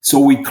So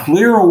we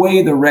clear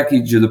away the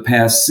wreckage of the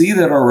past, see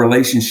that our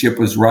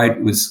relationship is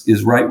right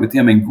with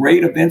him, and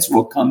great events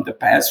will come to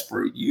pass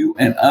for you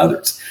and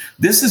others.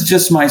 This is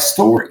just my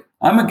story.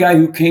 I'm a guy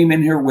who came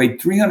in here,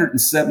 weighed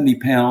 370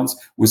 pounds,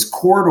 was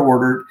court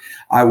ordered.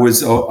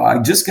 I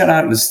just got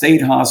out of the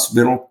state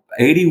hospital,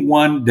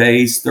 81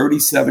 days,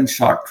 37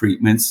 shock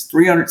treatments,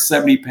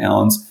 370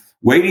 pounds,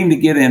 waiting to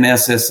get in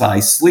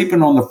SSI,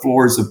 sleeping on the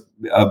floors of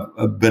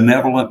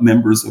benevolent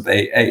members of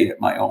AA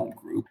at my own group.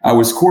 I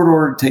was court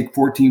ordered to take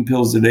 14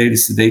 pills a day to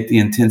sedate the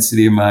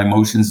intensity of my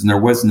emotions, and there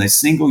wasn't a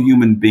single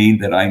human being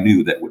that I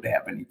knew that would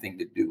have anything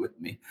to do with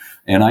me.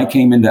 And I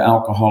came into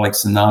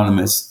Alcoholics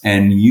Anonymous,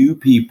 and you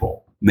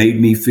people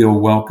made me feel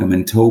welcome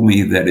and told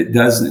me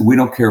that we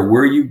don't care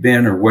where you've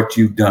been or what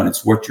you've done,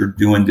 it's what you're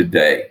doing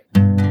today.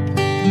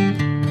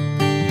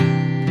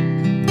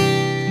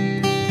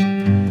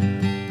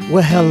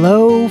 Well,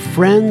 hello,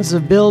 friends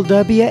of Bill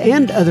W.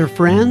 and other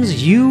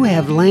friends. You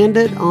have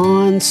landed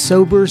on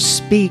Sober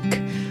Speak.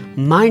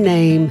 My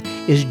name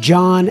is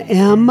John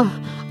M.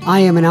 I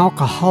am an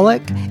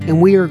alcoholic,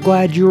 and we are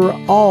glad you are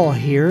all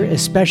here,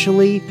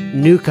 especially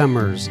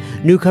newcomers.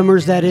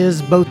 Newcomers, that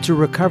is, both to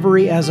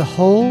recovery as a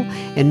whole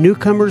and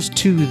newcomers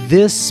to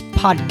this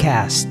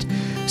podcast.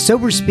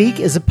 Sober Speak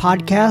is a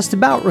podcast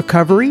about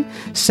recovery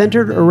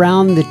centered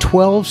around the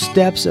 12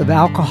 steps of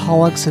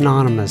Alcoholics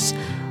Anonymous.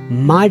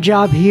 My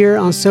job here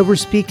on Sober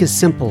Speak is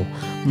simple.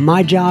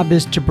 My job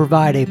is to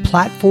provide a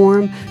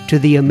platform to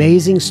the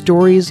amazing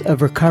stories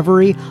of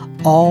recovery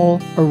all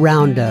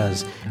around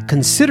us.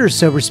 Consider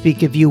Sober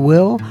Speak, if you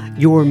will,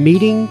 your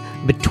meeting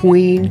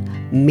between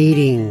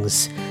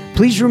meetings.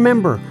 Please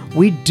remember,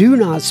 we do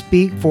not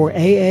speak for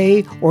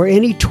AA or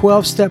any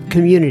 12-step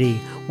community.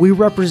 We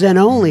represent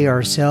only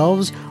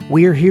ourselves.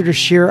 We are here to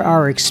share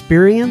our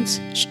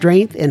experience,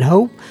 strength, and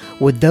hope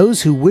with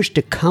those who wish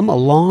to come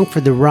along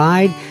for the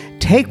ride.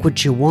 Take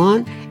what you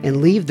want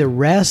and leave the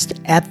rest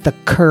at the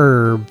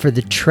curb for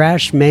the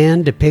trash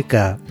man to pick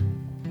up.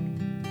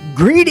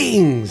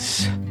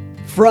 Greetings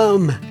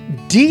from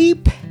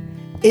deep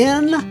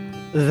in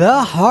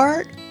the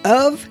heart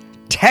of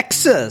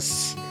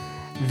Texas.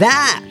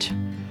 That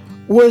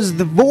was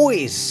the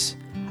voice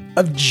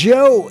of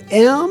Joe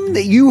M.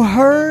 that you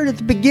heard at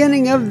the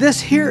beginning of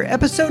this here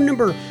episode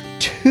number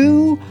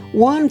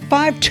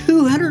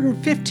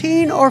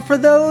 215, or for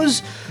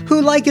those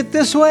who like it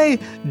this way,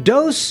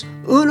 dos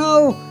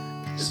uno,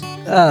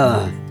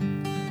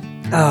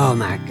 oh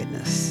my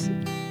goodness,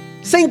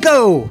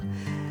 cinco.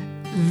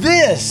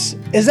 This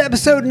is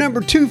episode number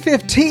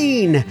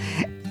 215.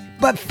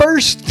 But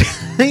first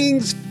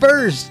things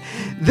first,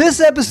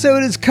 this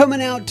episode is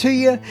coming out to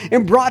you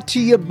and brought to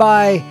you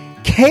by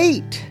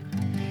Kate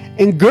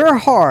and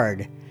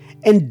Gerhard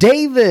and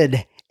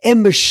David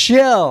and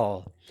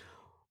Michelle.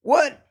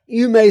 What,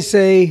 you may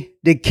say,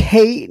 did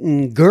Kate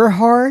and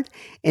Gerhard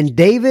and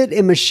David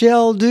and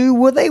Michelle do?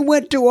 Well, they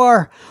went to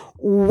our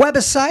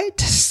website,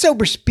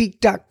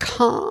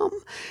 soberspeak.com.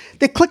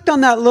 They clicked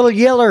on that little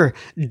yellow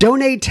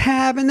donate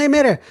tab and they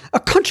made a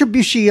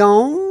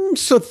contribution.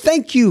 So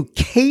thank you,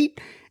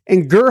 Kate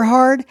and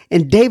Gerhard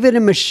and David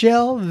and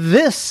Michelle.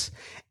 This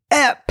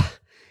ep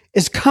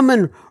is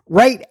coming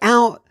right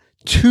out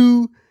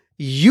to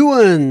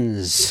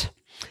youans.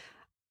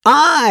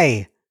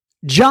 I,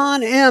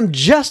 John M.,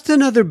 just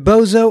another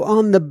bozo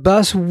on the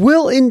bus,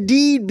 will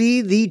indeed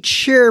be the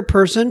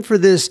chairperson for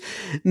this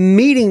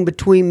meeting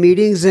between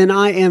meetings, and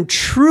I am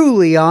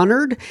truly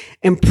honored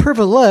and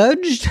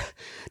privileged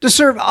to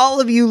serve all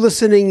of you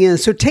listening in.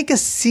 So take a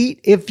seat,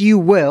 if you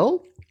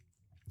will,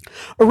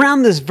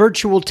 around this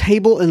virtual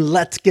table, and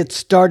let's get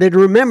started.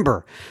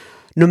 Remember,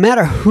 no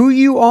matter who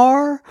you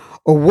are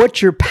or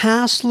what your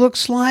past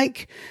looks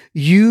like,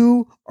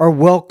 you are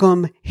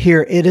welcome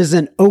here. It is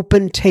an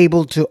open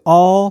table to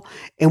all,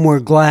 and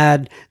we're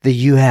glad that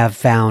you have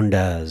found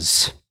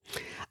us.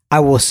 I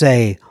will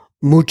say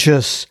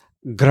muchas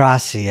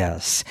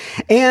gracias.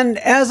 And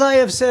as I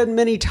have said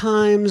many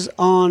times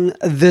on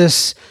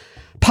this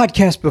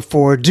podcast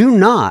before,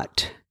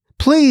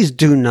 please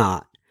do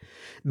not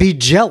be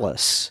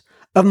jealous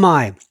of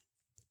my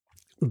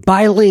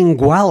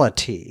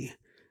bilinguality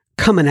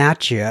coming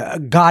at you.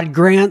 God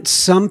grants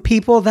some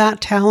people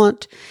that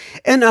talent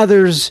and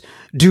others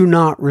do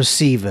not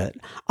receive it.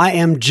 I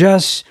am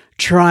just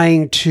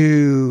trying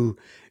to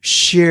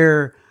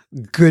share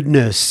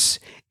goodness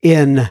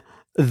in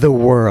the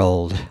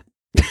world.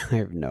 I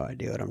have no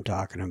idea what I'm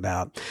talking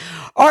about.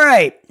 All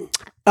right.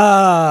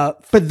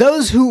 For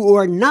those who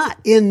are not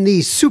in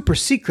the super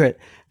secret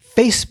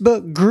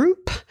Facebook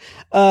group,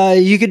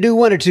 you can do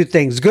one or two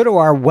things. Go to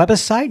our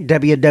website,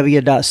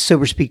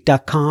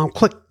 www.soberspeak.com.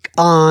 Click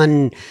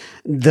on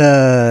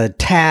the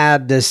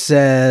tab that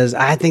says,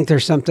 I think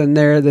there's something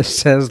there that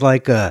says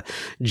like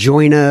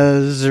join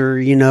us, or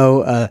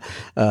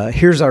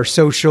here's our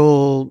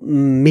social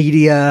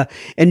media,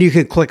 and you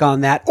can click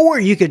on that,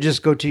 or you could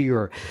just go to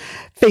your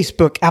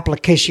Facebook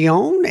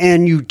application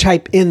and you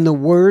type in the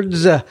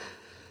words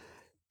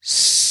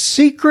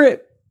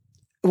secret.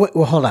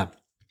 Well, hold on.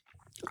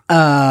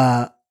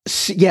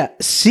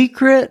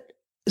 Secret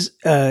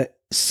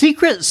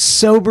Secret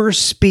Sober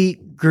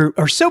Speak group,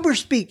 or Sober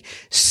Speak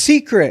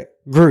Secret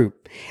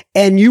group,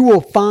 and you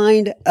will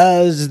find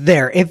us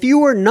there. If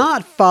you are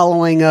not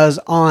following us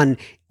on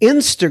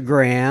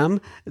Instagram,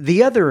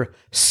 the other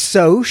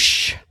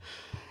soch,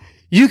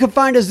 you can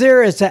find us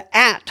there as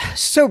at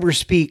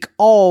SoberSpeak,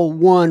 all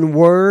one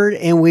word,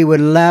 and we would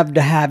love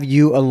to have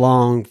you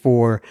along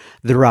for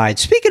the ride.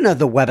 Speaking of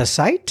the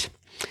website,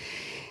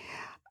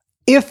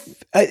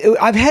 if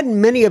I've had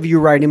many of you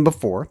write in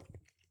before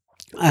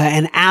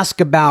and ask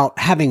about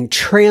having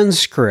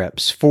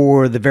transcripts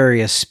for the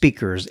various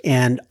speakers,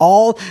 and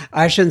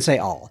I shouldn't say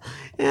all,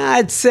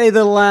 I'd say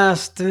the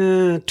last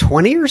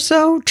 20 or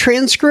so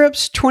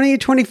transcripts, 20,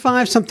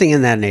 25, something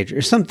in that nature,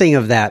 something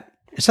in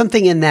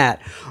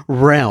that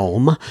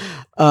realm.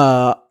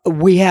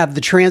 We have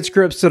the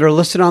transcripts that are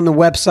listed on the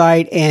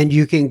website, and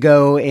you can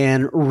go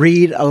and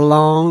read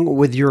along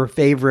with your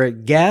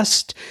favorite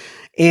guest.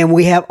 And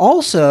we have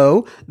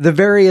also the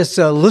various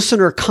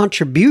listener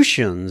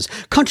contributions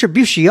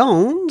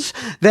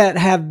that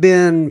have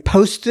been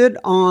posted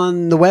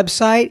on the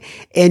website,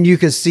 and you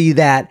can see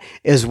that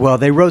as well.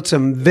 They wrote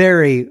some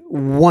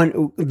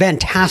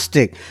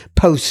fantastic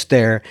posts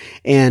there,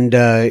 and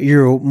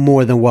you're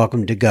more than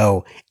welcome to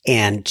go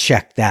and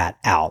check that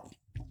out.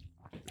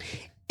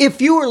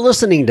 If you are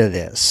listening to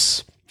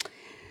this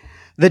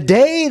the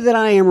day that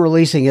I am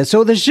releasing it,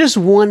 so there's just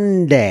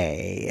one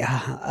day,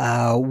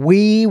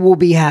 we will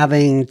be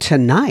having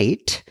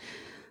tonight,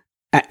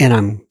 and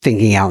I'm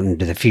thinking out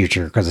into the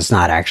future because it's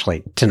not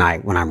actually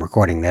tonight when I'm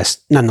recording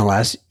this.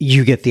 Nonetheless,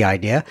 you get the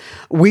idea.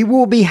 We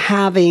will be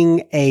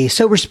having a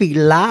SoberSpeak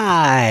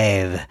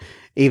Live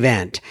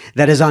event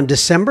that is on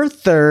December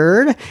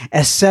 3rd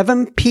at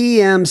 7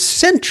 p.m.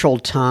 Central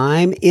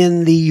Time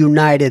in the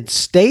United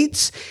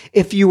States.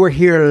 If you are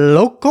here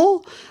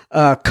local,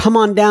 come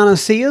on down and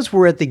see us.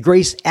 We're at the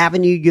Grace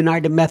Avenue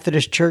United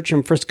Methodist Church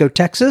in Frisco,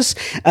 Texas.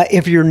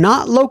 If you're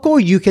not local,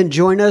 you can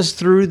join us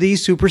through the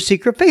Super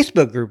Secret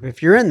Facebook group.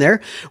 If you're in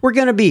there, we're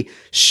going to be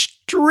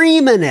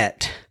streaming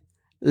it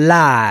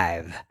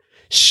live.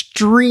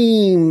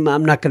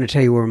 I'm not going to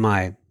tell you where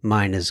my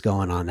mind is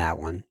going on that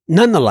one.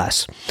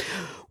 Nonetheless,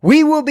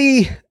 we will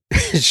be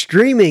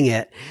streaming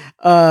it.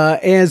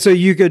 And so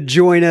you could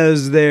join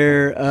us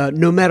there.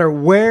 No matter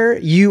where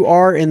you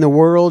are in the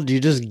world,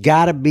 you just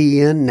got to be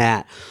in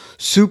that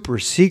super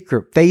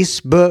secret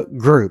Facebook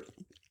group.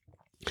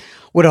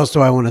 What else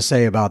do I want to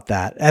say about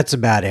that? That's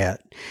about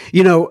it.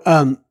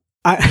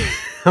 I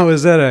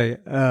was at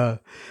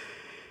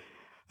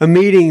a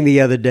meeting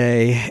the other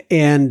day,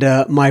 and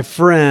my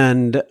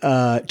friend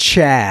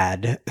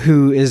Chad,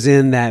 who is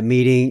in that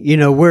meeting,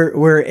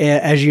 we're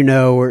as you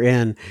know, we're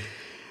in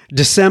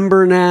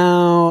December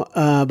now,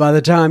 by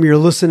the time you're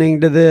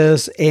listening to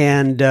this,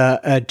 and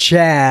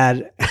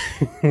Chad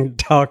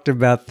talked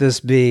about this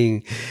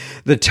being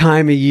the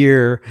time of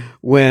year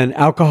when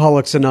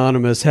Alcoholics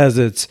Anonymous has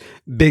its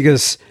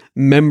biggest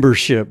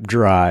membership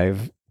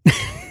drive.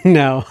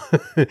 Now,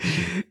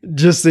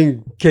 just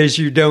in case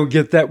you don't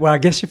get that, well, I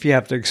guess if you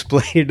have to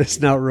explain it,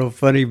 it's not real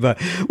funny, but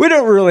we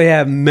don't really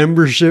have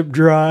membership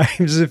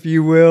drives, if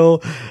you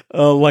will,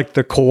 like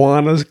the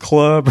Kiwanis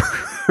Club.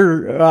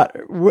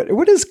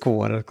 What is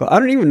Kiwanis Club? I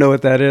don't even know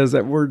what that is.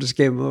 That word just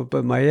came up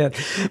in my head.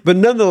 But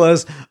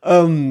nonetheless,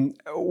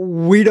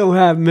 we don't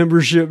have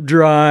membership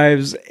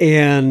drives,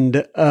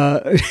 and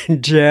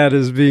Chad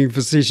is being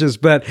facetious,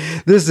 but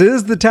this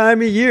is the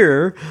time of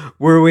year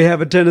where we have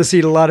a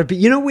tendency to a lot of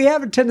people. We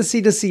have a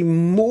tendency to see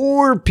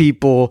more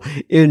people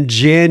in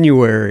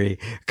January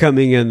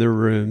coming in the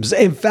rooms.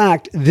 In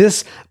fact,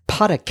 this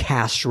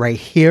podcast right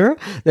here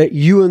that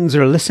Ewans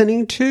are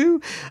listening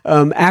to,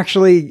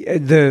 actually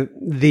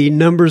the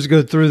numbers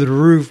go through the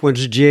roof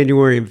once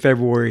January and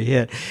February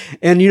hit.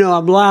 And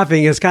I'm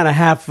laughing. It's kind of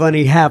half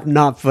funny, half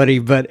not funny.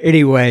 But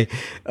anyway,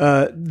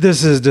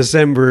 this is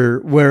December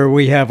where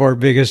we have our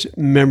biggest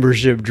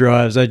membership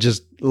drives. I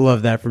just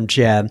love that from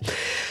Chad.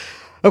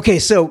 Okay,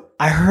 so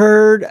I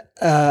heard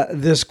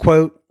this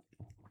quote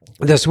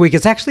this week.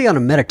 It's actually on a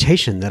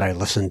meditation that I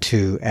listened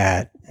to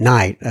at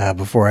night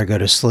before I go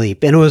to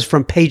sleep. And it was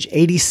from page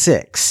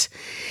 86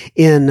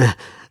 in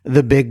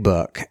the Big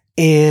Book.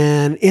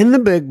 And in the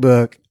Big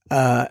Book,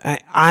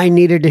 I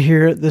needed to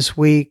hear it this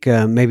week.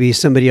 Maybe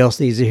somebody else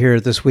needs to hear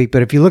it this week.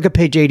 But if you look at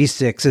page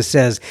 86, it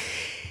says,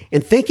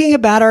 in thinking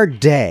about our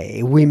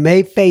day, we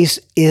may face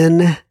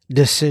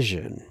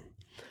indecision.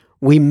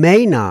 We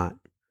may not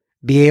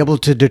be able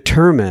to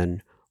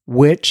determine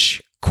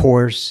which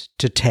course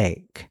to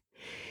take.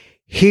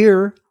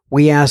 Here,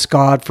 we ask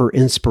God for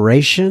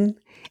inspiration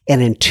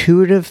and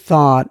intuitive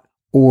thought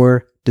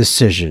or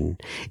decision.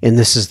 And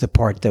this is the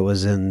part that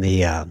was in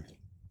the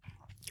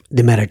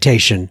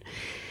meditation.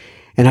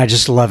 And I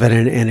just love it.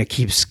 And it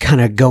keeps kind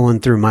of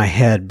going through my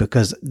head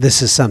because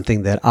this is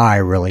something that I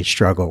really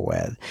struggle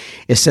with.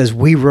 It says,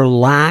 we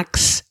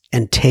relax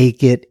and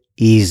take it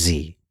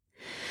easy.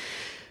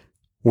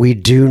 We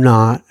do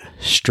not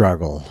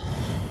struggle.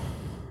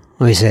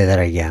 Let me say that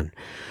again.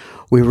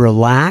 We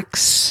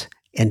relax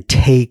and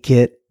take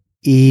it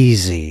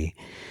easy.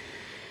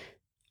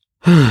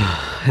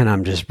 And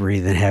I'm just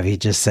breathing heavy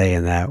just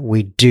saying that.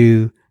 We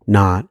do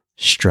not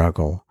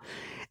struggle.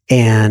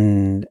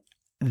 And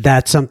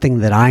that's something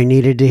that I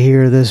needed to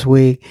hear this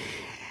week.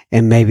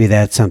 And maybe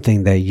that's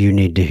something that you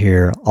need to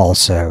hear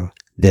also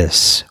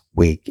this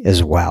week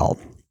as well.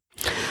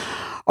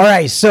 All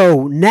right,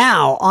 so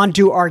now on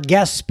to our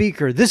guest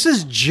speaker. This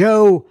is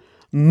Joe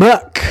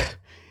Muck.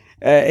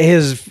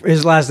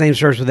 His last name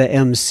starts with an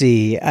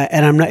MC,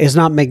 and it's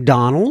not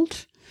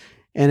McDonald,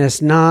 and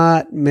it's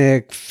not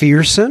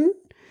McPherson,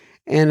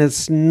 and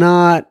it's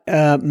not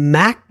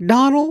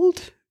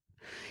MacDonald,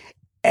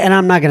 and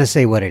I'm not going to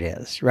say what it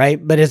is, right?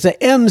 But it's an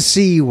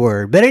MC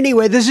word. But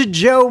anyway, this is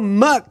Joe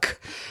Muck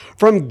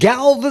from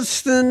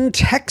Galveston,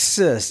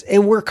 Texas.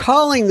 And we're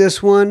calling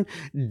this one,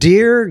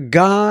 Dear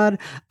God,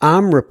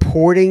 I'm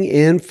Reporting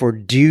in for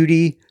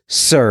Duty,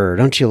 Sir.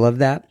 Don't you love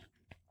that?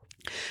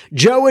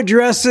 Joe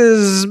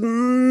addresses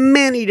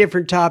many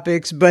different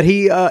topics, but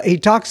he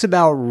talks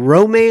about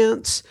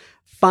romance,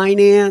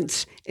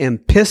 finance, and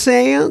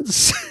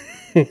pissants.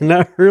 And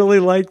I really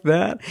like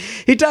that.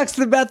 He talks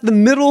about the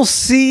middle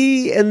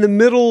C and the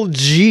middle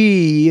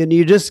G, and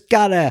you just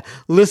got to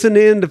listen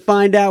in to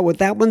find out what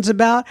that one's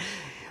about.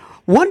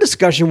 One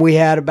discussion we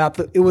had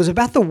it was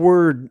about the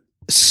word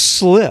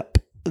slip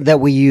that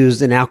we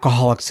used in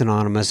Alcoholics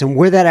Anonymous and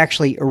where that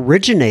actually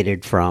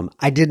originated from.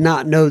 I did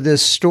not know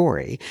this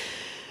story.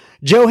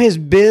 Joe has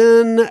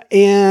been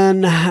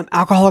in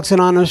Alcoholics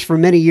Anonymous for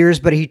many years,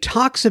 but he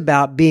talks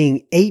about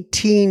being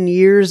 18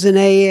 years in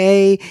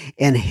AA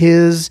and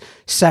his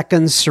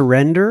second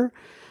surrender.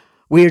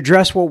 We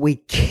address what we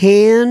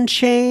can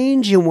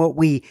change and what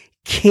we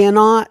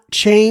cannot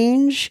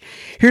change.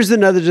 Here's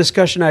another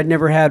discussion I'd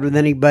never had with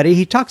anybody.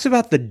 He talks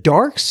about the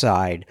dark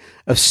side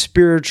of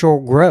spiritual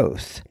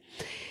growth.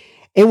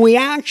 And we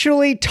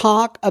actually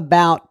talk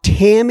about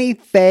Tammy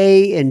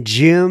Faye and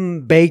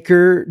Jim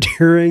Baker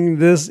during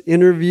this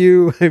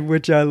interview,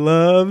 which I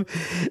love.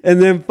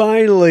 And then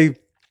finally,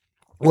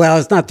 well,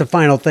 it's not the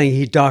final thing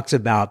he talks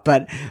about,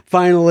 but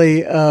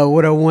finally,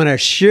 what I want to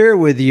share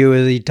with you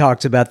is he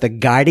talks about the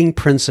guiding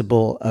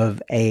principle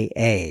of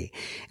AA.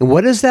 And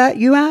what is that,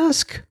 you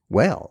ask?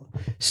 Well,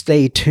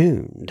 stay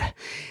tuned.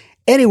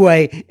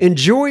 Anyway,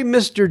 enjoy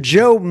Mr.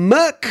 Joe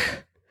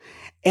Muck,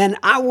 and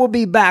I will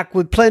be back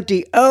with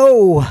plenty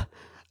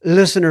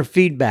listener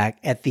feedback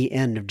at the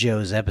end of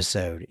Joe's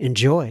episode.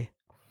 Enjoy.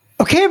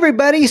 Okay,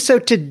 everybody. So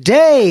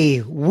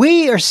today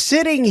we are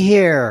sitting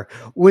here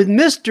with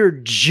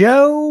Mr.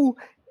 Joe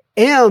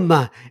M.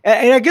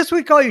 And I guess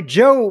we call you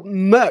Joe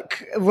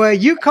Muck. Well,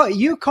 you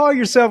call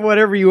yourself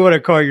whatever you want to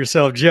call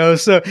yourself, Joe.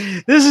 So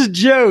this is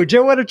Joe.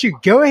 Joe, why don't you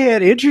go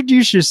ahead,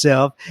 introduce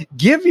yourself,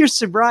 give your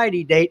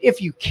sobriety date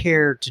if you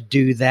care to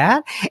do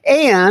that,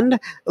 and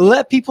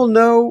let people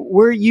know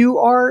where you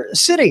are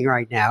sitting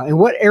right now and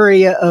what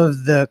area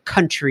of the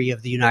country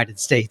of the United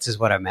States is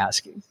what I'm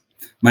asking.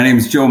 My name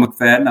is Joe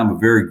McFadden. I'm a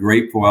very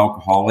grateful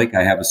alcoholic.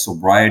 I have a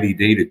sobriety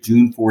date of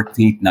June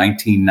 14th,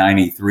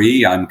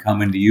 1993. I'm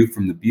coming to you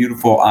from the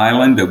beautiful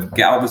island of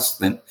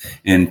Galveston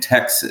in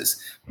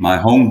Texas. My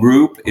home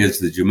group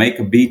is the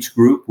Jamaica Beach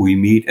group. We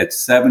meet at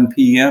 7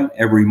 p.m.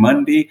 every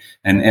Monday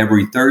and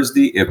every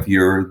Thursday. If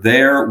you're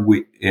there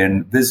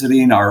and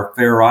visiting our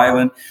fair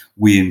island,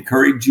 we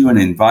encourage you and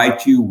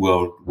invite you.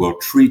 We'll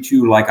treat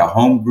you like a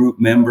home group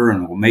member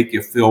and we'll make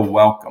you feel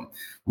welcome.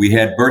 We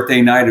had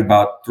birthday night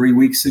about 3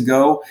 weeks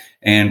ago,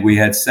 and we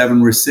had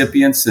 7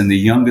 recipients, and the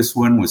youngest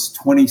one was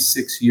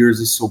 26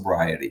 years of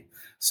sobriety.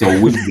 So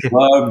we'd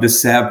love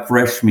to have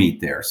fresh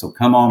meat there. So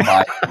come on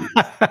by.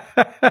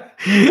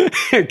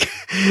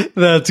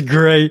 That's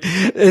great.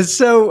 And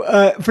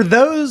so for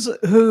those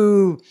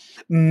who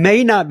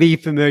may not be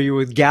familiar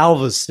with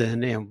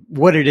Galveston and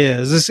what it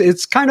is,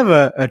 it's kind of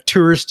a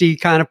touristy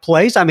kind of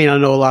place. I mean, I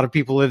know a lot of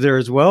people live there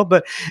as well,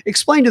 but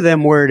explain to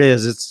them where it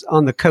is. It's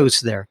on the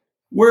coast there.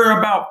 We're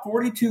about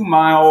 42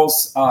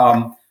 miles,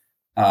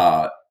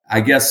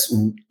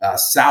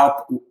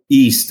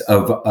 southeast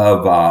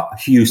of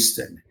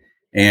Houston,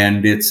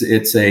 and it's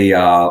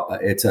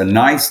a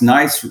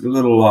nice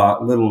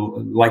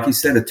little, like you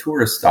said, a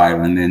tourist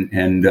island,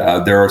 and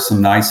there are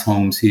some nice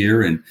homes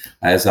here. And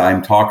as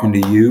I'm talking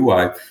to you,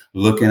 I'm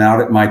looking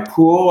out at my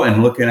pool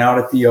and looking out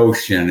at the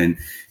ocean,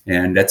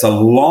 and that's a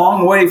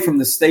long way from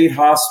the state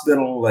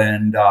hospital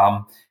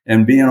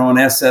and being on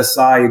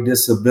SSI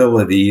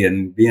disability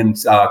and being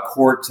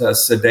court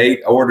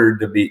ordered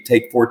to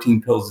take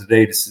 14 pills a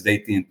day to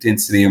sedate the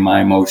intensity of my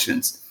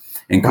emotions,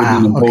 and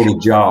couldn't hold a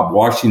job.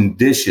 Washing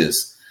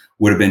dishes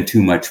would have been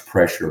too much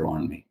pressure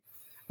on me.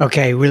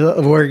 Okay,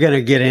 we're going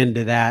to get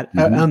into that.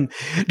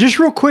 Mm-hmm. Just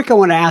real quick, I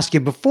want to ask you,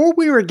 before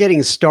we were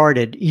getting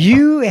started,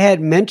 you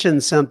had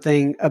mentioned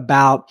something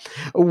about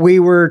we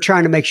were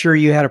trying to make sure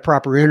you had a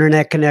proper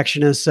internet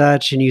connection and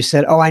such, and you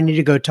said, I need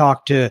to go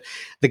talk to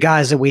the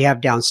guys that we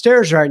have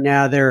downstairs right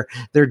now. They're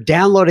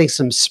downloading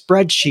some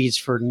spreadsheets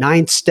for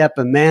 9th step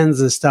amends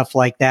and stuff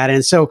like that.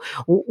 And so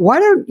why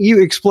don't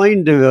you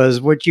explain to us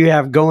what you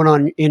have going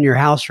on in your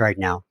house right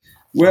now?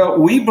 Well,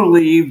 we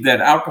believe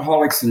that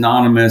Alcoholics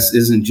Anonymous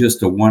isn't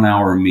just a 1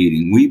 hour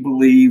meeting. We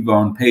believe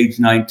on page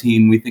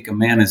 19, we think a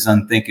man is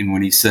unthinking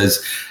when he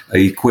says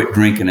he quit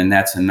drinking and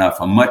that's enough.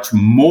 A much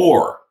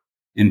more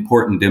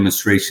important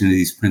demonstration of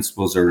these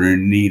principles are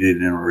needed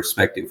in our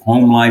respective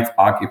home life,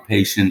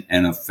 occupation,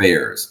 and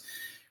affairs.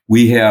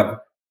 We have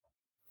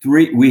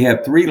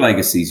three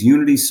legacies: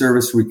 unity,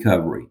 service,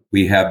 recovery.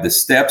 We have the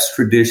steps,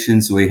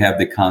 traditions, we have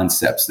the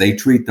concepts. They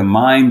treat the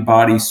mind,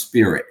 body,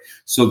 spirit,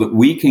 so that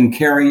we can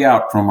carry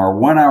out from our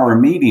 1 hour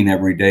meeting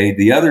every day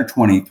the other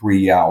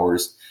 23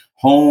 hours: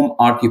 home,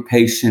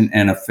 occupation,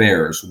 and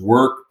affairs,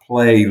 work,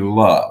 play,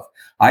 love.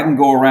 I can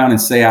go around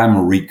and say I'm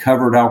a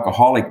recovered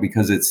alcoholic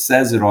because it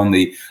says it on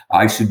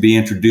I should be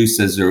introduced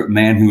as a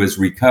man who has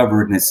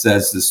recovered, and it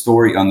says the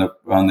story on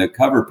the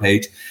cover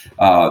page,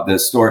 the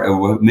story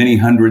of many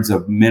hundreds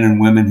of men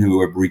and women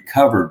who have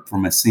recovered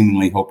from a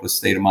seemingly hopeless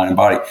state of mind and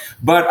body.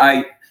 But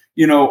I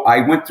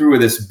went through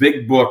this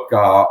big book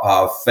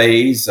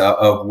phase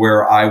of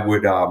where I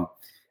would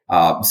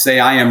say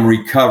I am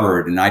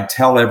recovered, and I'd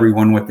tell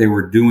everyone what they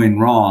were doing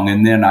wrong,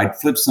 and then I'd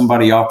flip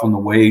somebody off on the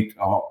way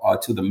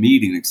to the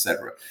meeting,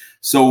 etc.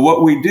 So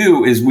what we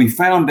do is we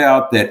found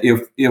out that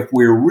if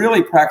we're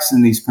really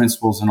practicing these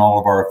principles in all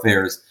of our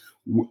affairs,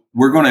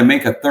 we're going to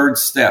make a third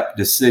step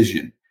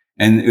decision.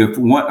 And if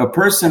a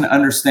person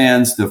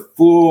understands the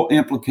full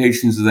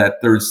implications of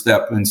that third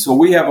step, and so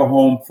we have a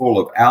home full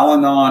of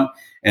Al-Anon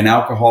and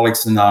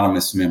Alcoholics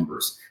Anonymous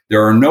members.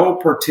 There are no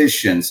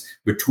partitions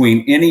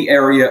between any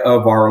area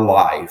of our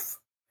life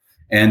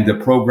and the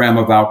program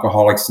of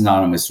Alcoholics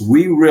Anonymous.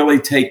 We really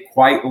take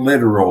quite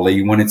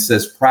literally when it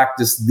says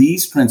practice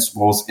these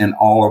principles in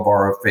all of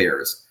our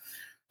affairs.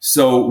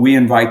 So we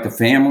invite the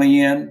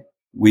family in.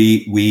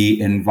 We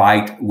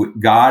invite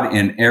God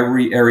in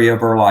every area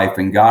of our life,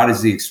 and God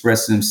is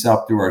expressing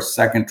himself through our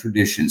second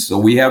tradition. So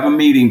we have a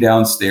meeting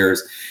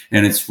downstairs,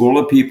 and it's full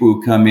of people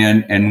who come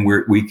in, and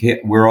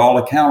we're all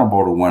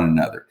accountable to one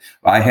another.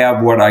 I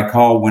have what I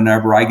call,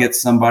 whenever I get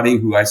somebody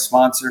who I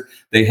sponsor,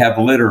 they have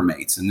litter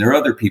mates, and there are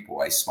other people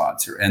I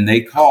sponsor, and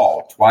they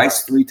call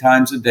 2-3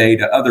 times a day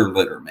to other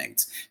litter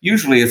mates.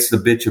 Usually it's the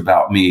bitch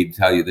about me, to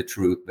tell you the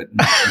truth, but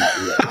not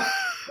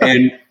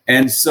really.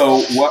 And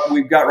so what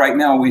we've got right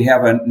now, we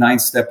have a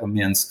 9-step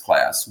amends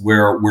class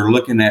where we're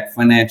looking at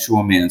financial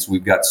amends.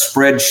 We've got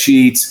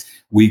spreadsheets.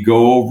 We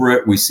go over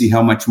it. We see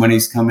how much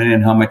money's coming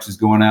in, how much is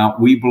going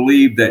out. We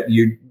believe that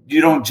you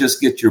don't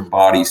just get your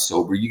body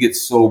sober. You get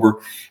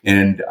sober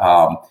and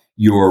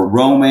your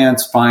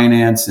romance,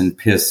 finance, and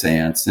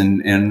pissance.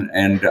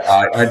 And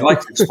I'd like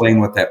to explain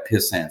what that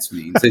pissance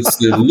means. It's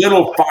the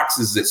little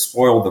foxes that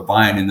spoil the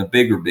vine, and the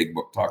big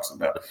book talks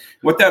about it.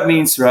 What that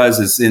means for us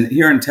is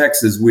here in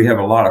Texas, we have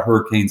a lot of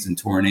hurricanes and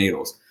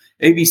tornadoes.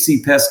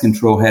 ABC Pest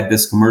Control had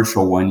this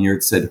commercial one year.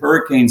 It said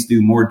hurricanes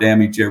do more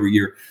damage every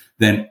year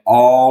than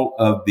all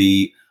of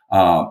the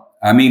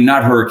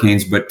not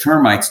hurricanes, but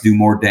termites do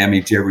more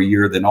damage every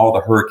year than all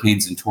the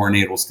hurricanes and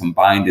tornadoes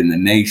combined in the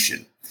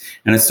nation.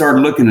 And I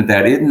started looking at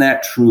that. Isn't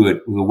that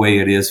true the way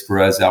it is for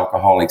us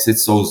alcoholics?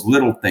 It's those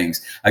little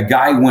things. A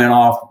guy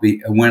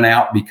went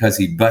out because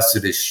he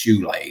busted his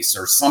shoelace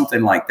or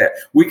something like that.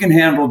 We can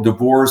handle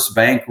divorce,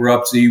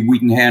 bankruptcy. We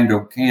can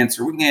handle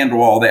cancer. We can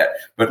handle all that.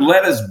 But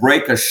let us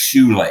break a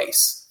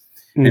shoelace.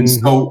 Mm-hmm. And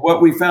so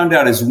what we found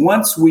out is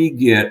once we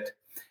get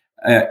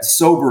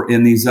sober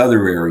in these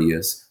other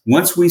areas,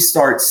 once we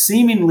start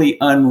seemingly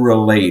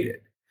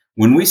unrelated,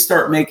 when we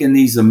start making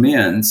these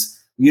amends,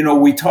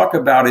 we talk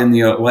about in the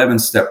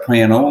 11-step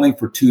praying only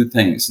for 2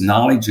 things: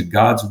 knowledge of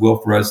God's will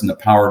for us and the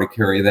power to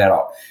carry that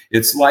out.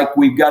 It's like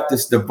we've got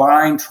this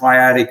divine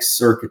triadic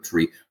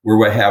circuitry where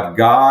we have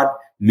God,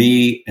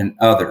 me, and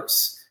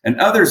others. And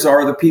others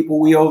are the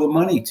people we owe the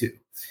money to.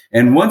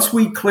 And once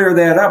we clear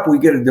that up, we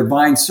get a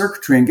divine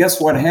circuitry. And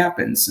guess what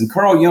happens? And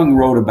Carl Jung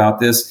wrote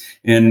about this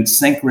in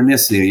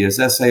Synchronicity, his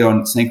essay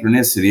on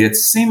synchronicity.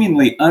 It's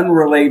seemingly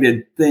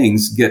unrelated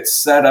things get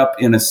set up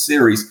in a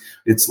series.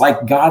 It's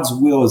like God's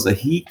will is a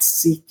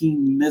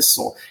heat-seeking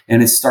missile,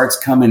 and it starts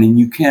coming, and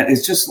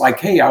it's just like,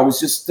 hey, I was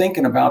just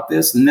thinking about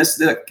this, and this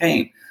that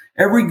came.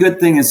 Every good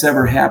thing that's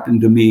ever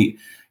happened to me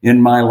in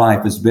my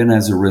life has been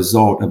as a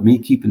result of me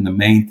keeping the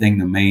main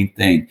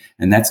thing,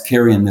 and that's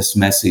carrying this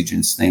message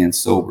and staying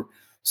sober.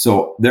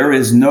 So there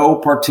is no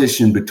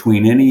partition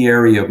between any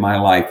area of my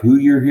life. Who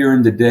you're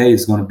hearing today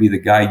is going to be the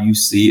guy you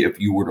see if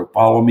you were to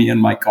follow me in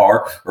my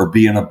car or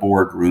be in a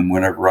boardroom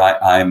whenever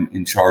I'm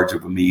in charge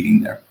of a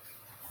meeting there.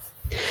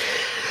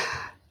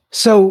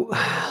 So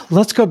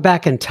let's go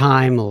back in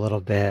time a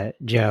little bit,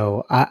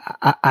 Joe.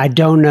 I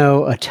don't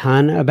know a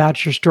ton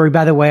about your story.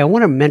 By the way, I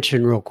want to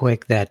mention real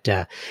quick that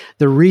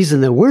the reason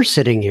that we're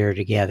sitting here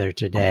together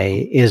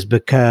today is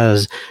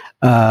because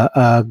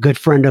a good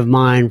friend of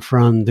mine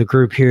from the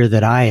group here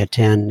that I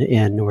attend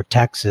in North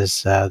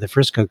Texas, the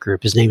Frisco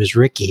group, his name is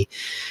Ricky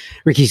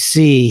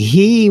C.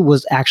 He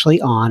was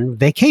actually on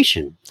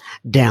vacation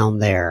down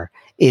there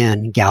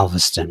in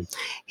Galveston.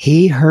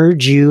 He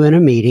heard you in a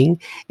meeting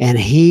and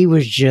he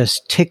was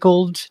just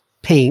tickled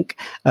pink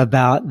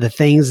about the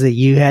things that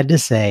you had to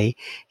say.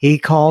 He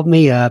called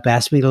me up,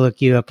 asked me to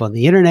look you up on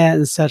the internet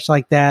and such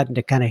like that, and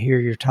to kind of hear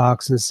your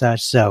talks and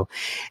such. So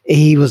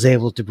he was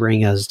able to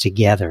bring us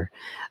together.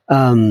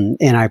 And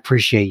I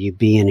appreciate you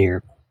being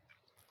here.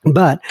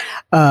 But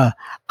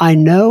I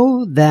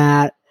know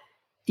that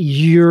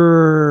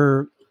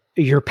your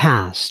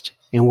past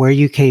and where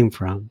you came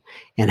from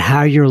and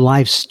how your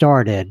life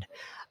started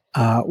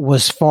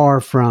was far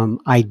from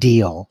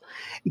ideal.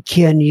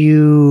 Can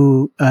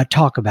you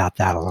talk about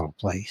that a little,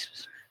 please?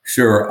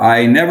 Sure.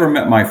 I never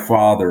met my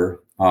father.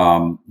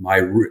 The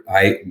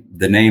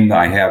name that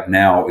I have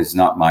now is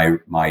not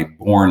my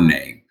born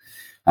name.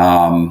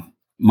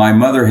 My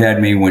mother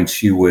had me when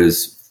she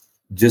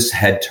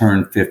had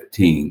turned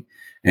 15,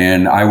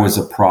 and I was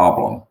a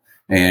problem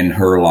in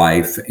her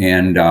life.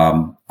 And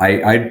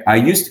I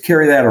used to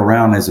carry that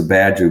around as a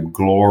badge of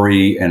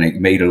glory, and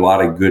it made a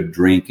lot of good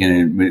drinking.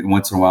 And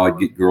once in a while, I'd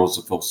get girls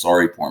to feel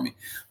sorry for me.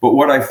 But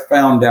what I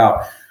found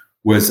out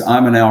was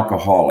I'm an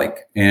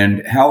alcoholic.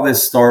 And how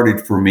this started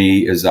for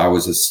me is I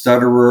was a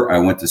stutterer. I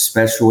went to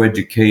special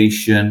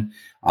education.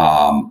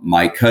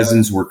 My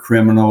cousins were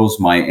criminals.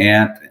 My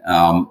aunt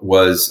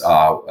was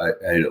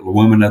a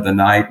woman of the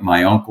night.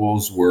 My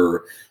uncles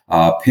were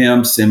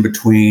pimps in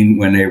between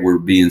when they were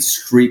being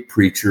street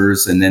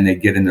preachers, and then they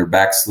get in their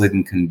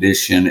backslidden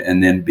condition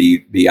and then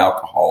be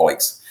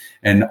alcoholics.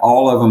 And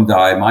all of them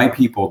die. My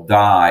people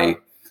die.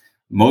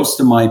 Most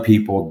of my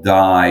people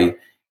die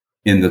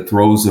in the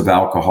throes of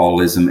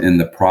alcoholism in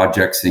the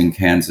projects in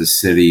Kansas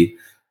City,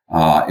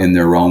 in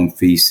their own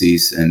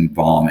feces and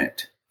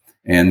vomit.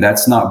 And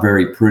that's not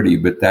very pretty,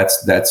 but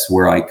that's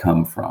where I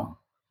come from.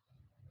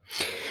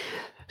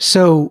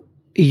 So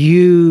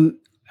you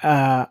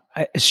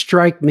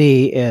strike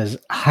me as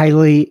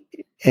highly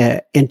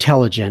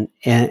intelligent,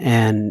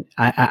 and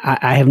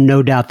I have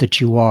no doubt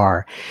that you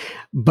are.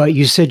 But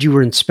you said you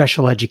were in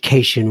special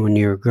education when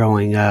you were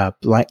growing up.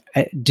 Like,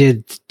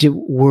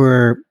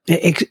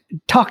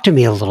 talk to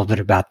me a little bit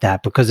about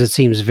that, because it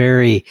seems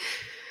very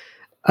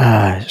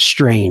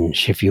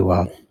strange, if you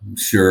will.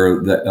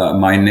 Sure.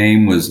 My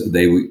name was,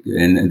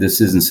 and this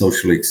isn't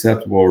socially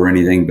acceptable or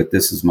anything, but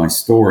this is my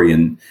story,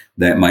 and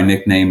that my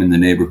nickname in the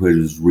neighborhood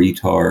is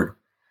Retard.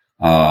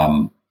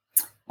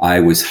 I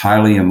was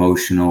highly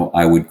emotional.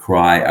 I would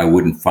cry. I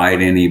wouldn't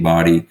fight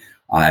anybody.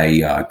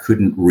 I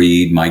couldn't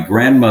read. My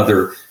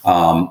grandmother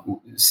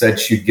said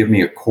she'd give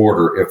me a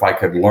quarter if I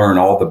could learn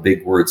all the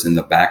big words in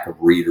the back of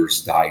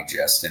Reader's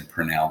Digest and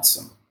pronounce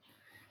them.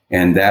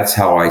 And that's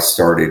how I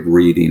started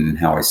reading and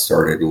how I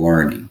started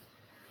learning.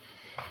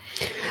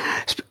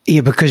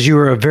 Yeah, because you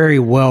were a very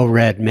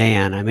well-read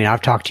man. I mean,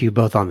 I've talked to you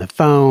both on the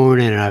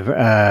phone, and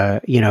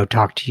I've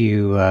talked to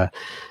you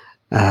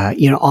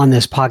on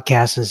this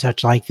podcast and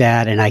such like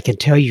that. And I can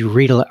tell you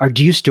read a lot. Or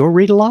do you still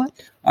read a lot?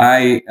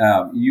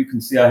 You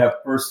can see I have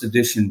first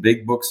edition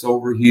big books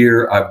over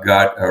here. I've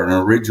got an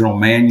original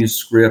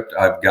manuscript.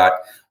 I've got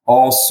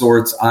all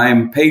sorts.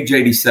 I'm page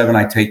 87.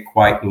 I take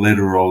quite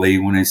literally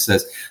when it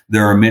says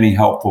there are many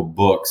helpful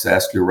books.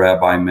 Ask your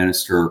rabbi,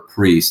 minister, or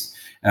priest.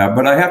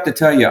 But I have to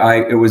tell you,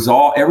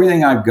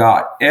 everything I've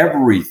got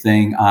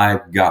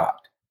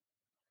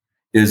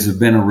has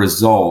been a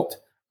result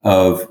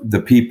of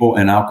the people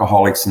in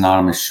Alcoholics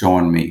Anonymous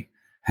showing me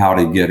how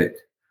to get it.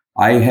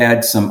 I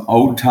had some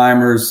old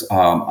timers.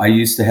 I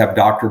used to have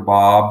Dr.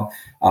 Bob,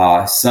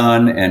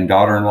 son and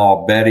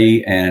daughter-in-law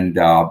Betty, and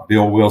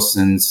Bill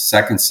Wilson's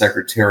second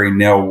secretary,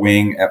 Nell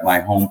Wing, at my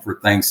home for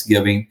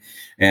Thanksgiving.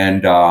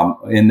 And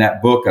in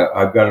that book,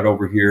 I've got it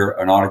over here,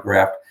 an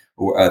autographed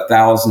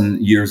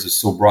 1,000 Years of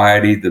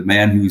Sobriety. The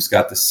man who's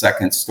got the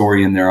second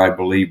story in there, I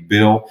believe,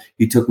 Bill,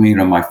 he took me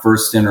to my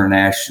first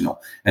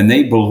international, and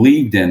they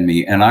believed in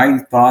me. And I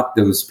thought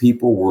those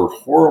people were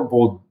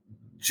horrible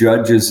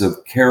judges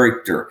of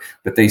character,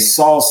 but they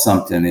saw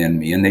something in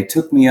me, and they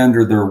took me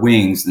under their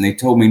wings, and they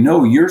told me,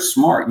 no, you're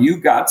smart. You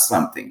got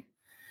something.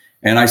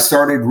 And I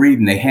started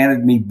reading. They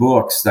handed me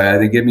books.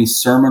 They gave me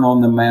Sermon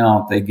on the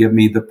Mount. They give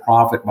me The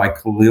Prophet by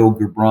Khalil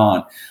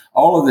Gibran,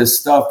 all of this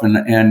stuff.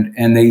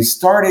 And they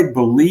started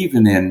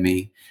believing in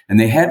me, and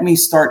they had me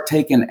start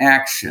taking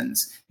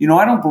actions. You know,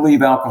 I don't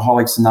believe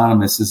Alcoholics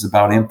Anonymous is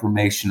about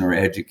information or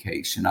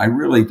education. I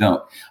really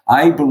don't.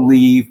 I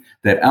believe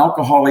that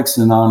Alcoholics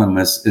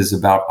Anonymous is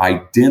about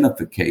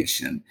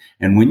identification.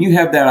 And when you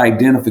have that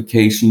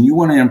identification, you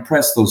want to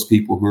impress those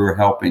people who are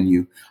helping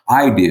you.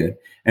 I did.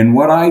 And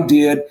what I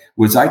did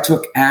was I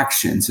took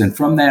actions. And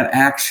from that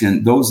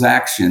action, those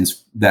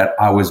actions that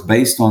I was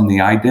based on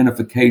the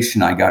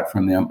identification I got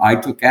from them, I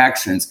took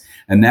actions,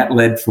 and that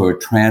led to a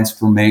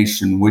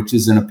transformation, which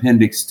is an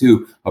appendix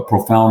to a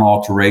profound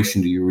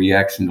alteration to your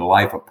reaction to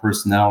life, a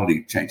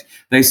personality change.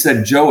 They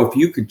said, Joe, if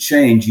you could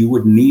change, you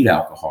wouldn't need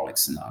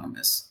Alcoholics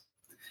Anonymous.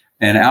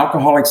 And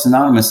Alcoholics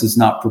Anonymous is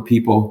not for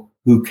people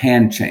who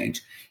can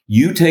change.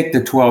 You take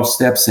the 12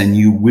 steps and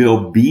you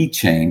will be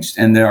changed.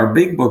 And there are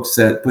big books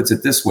that puts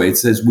it this way. It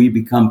says we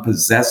become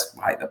possessed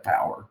by the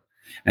power.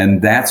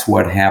 And that's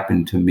what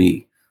happened to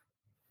me.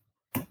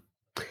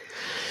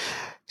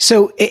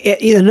 So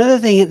another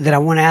thing that I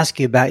want to ask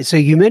you about. So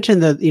you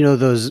mentioned that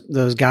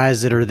those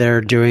guys that are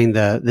there doing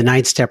the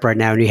 9 step right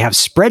now, and you have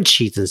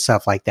spreadsheets and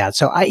stuff like that.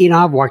 So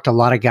I've walked a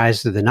lot of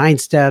guys through the 9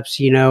 steps,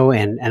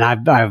 and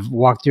I've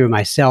walked through it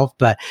myself.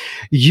 But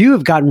you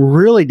have gotten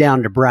really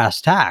down to brass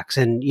tacks,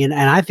 and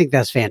I think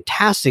that's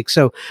fantastic.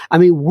 So I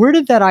mean, where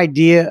did that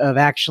idea of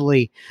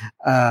actually,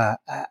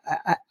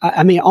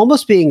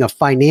 almost being a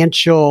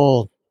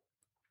financial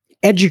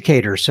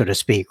educator, so to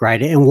speak,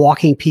 right? And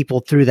walking people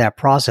through that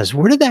process.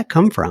 Where did that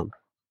come from?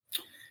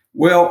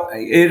 Well,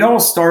 it all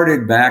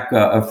started back.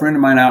 A friend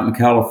of mine out in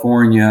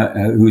California,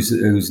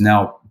 who's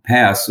now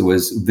passed,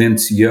 was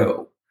Vince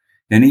Yo,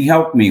 and he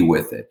helped me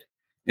with it.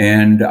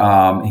 And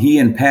he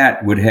and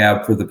Pat would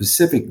have for the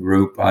Pacific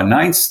group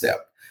 9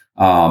 step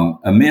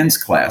men's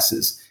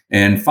classes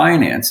and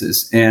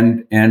finances,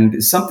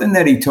 and something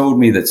that he told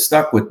me that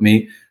stuck with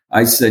me.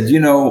 I said,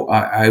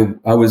 I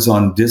was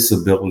on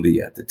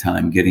disability at the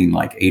time, getting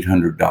like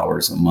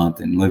 $800 a month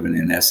and living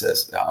in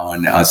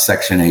on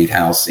Section 8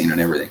 housing and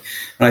everything.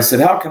 And I said,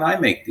 how can I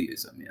make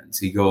these amends?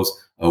 He goes,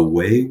 a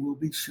way will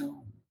be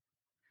shown.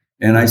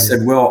 And I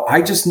said, well,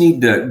 I just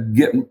need to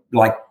get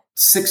like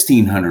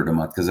 $1,600 a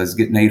month because I was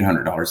getting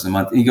 $800 a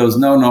month. He goes,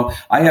 no,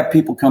 I have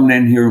people coming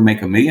in here who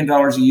make $1 million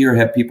a year. I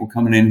have people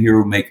coming in here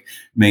who make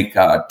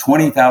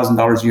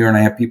 $20,000 a year, and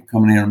I have people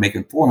coming in here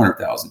making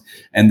 $400,000.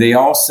 And they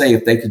all say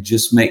if they could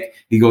just make.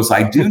 He goes,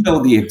 I do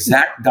know the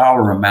exact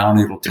dollar amount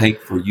it'll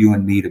take for you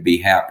and me to be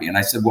happy. And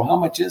I said, well, how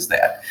much is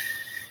that?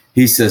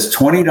 He says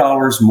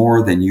 $20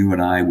 more than you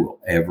and I will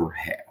ever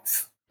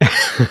have.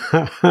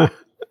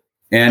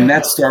 And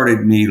that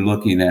started me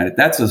looking at it.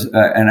 That's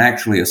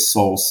actually a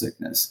soul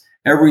sickness.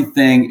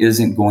 Everything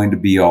isn't going to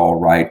be all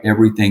right.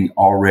 Everything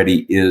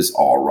already is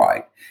all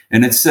right.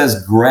 And it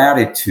says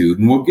gratitude.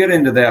 And we'll get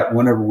into that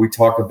whenever we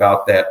talk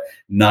about that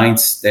 9th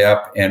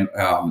step and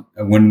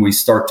when we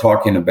start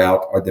talking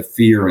about the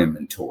fear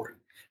inventory.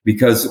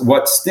 Because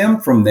what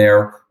stemmed from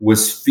there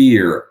was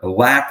fear,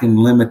 lack and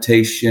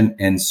limitation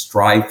and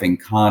strife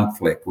and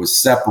conflict was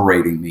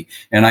separating me.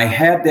 And I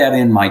had that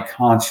in my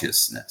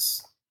consciousness.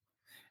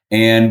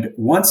 And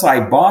once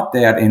I bought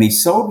that and he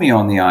sold me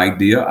on the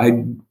idea,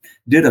 I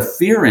did a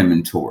fear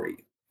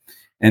inventory.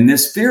 And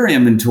this fear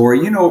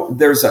inventory,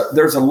 there's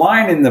a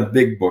line in the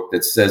big book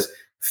that says,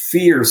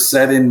 fear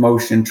set in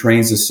motion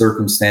trains the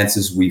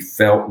circumstances we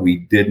felt we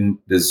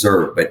didn't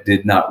deserve, but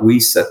did not we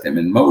set them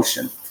in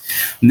motion.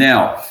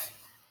 Now,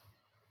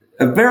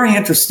 a very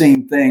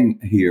interesting thing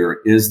here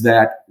is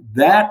that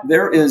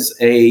there is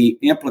a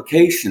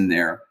implication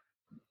there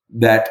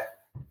that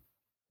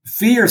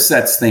fear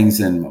sets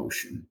things in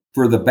motion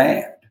for the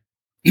bad.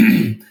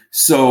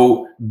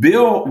 So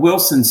Bill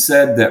Wilson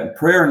said that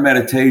prayer and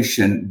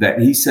meditation,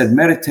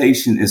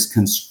 meditation is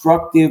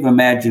constructive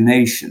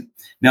imagination.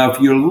 Now, if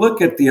you look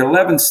at the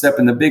 11th step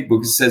in the big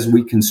book, it says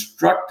we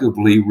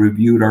constructively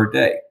reviewed our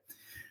day.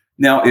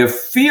 Now, if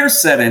fear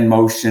set in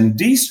motion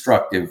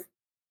destructive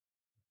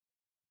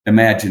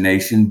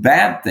imagination,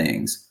 bad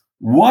things,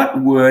 what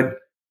would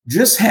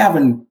just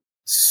having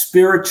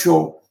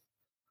spiritual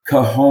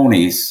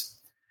cojones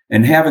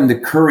and having the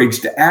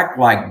courage to act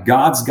like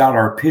God's got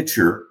our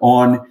picture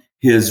on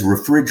his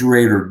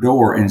refrigerator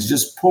door and is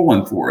just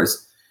pulling for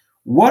us,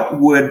 what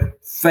would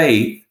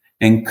faith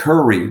and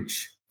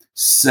courage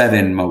set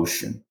in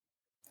motion?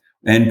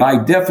 And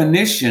by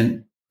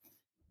definition,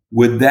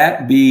 would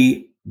that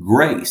be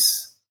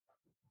grace,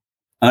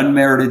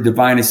 unmerited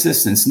divine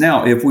assistance?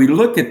 Now, if we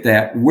look at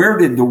that, where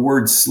did the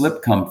word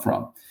slip come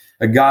from?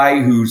 A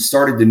guy who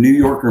started the New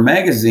Yorker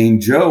magazine,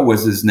 Joe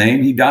was his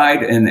name. He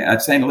died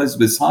at St.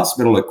 Elizabeth's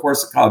Hospital of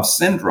Korsakoff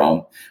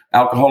syndrome,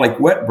 alcoholic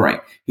wet brain.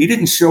 He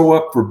didn't show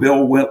up for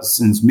Bill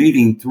Wilson's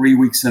meeting 3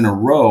 weeks in a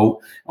row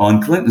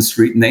on Clinton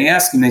Street. And they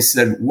asked him, they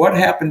said, what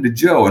happened to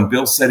Joe? And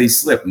Bill said he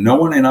slipped. No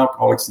one in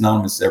Alcoholics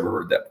Anonymous ever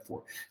heard that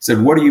before.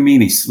 Said, what do you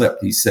mean he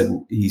slipped? He said,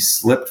 he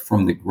slipped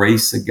from the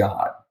grace of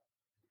God.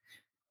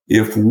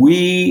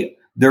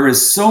 There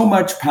is so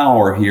much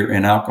power here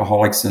in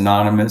Alcoholics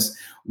Anonymous.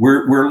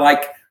 We're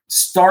like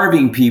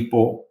starving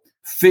people,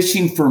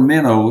 fishing for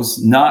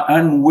minnows, not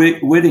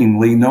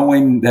unwittingly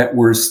knowing that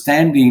we're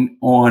standing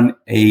on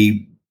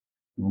a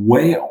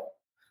whale.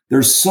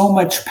 There's so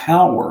much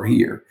power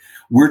here.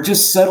 We're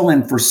just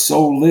settling for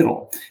so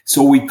little.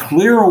 So we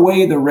clear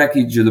away the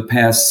wreckage of the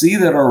past, see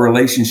that our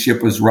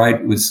relationship is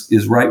right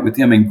with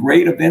him, and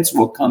great events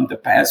will come to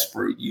pass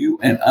for you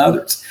and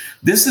others.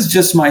 This is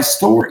just my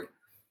story.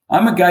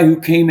 I'm a guy who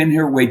came in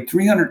here, weighed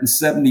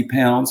 370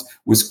 pounds,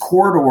 was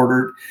court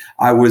ordered.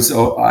 I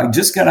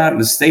just got out of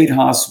the state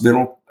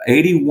hospital,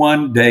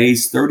 81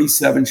 days,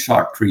 37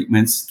 shock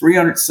treatments,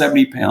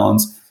 370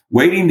 pounds,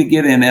 waiting to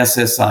get in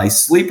SSI,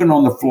 sleeping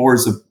on the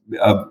floors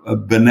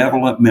of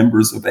benevolent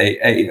members of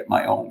AA at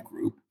my own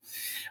group.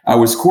 I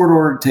was court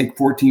ordered to take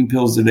 14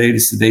 pills a day to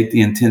sedate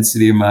the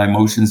intensity of my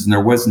emotions, and there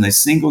wasn't a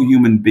single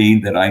human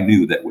being that I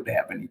knew that would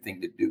have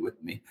anything to do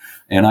with me.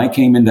 And I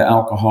came into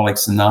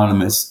Alcoholics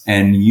Anonymous,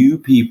 and you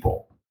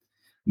people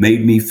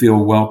made me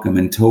feel welcome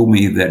and told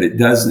me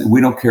that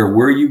we don't care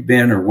where you've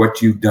been or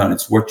what you've done,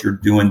 it's what you're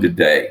doing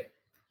today.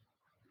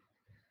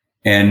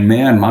 And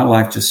man, my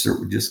life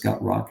just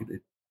got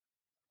rocketed.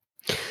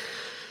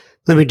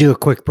 Let me do a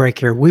quick break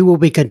here. We will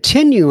be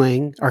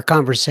continuing our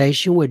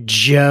conversation with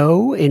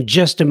Joe in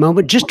just a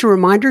moment. Just a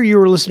reminder, you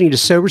are listening to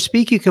Sober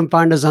Speak. You can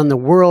find us on the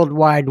World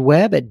Wide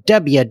Web at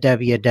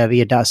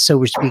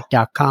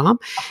www.soberspeak.com.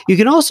 You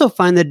can also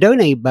find the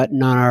donate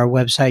button on our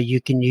website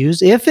you can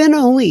use if and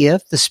only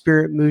if the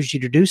Spirit moves you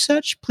to do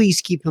such.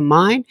 Please keep in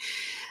mind,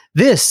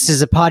 this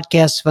is a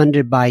podcast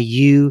funded by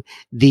you,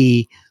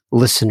 the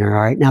listener.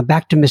 All right, now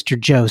back to Mr.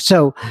 Joe.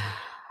 So,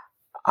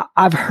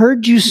 I've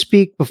heard you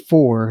speak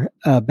before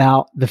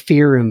about the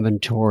fear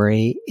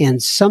inventory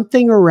and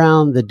something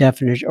around the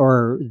definition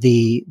or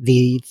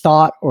the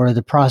thought or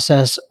the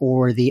process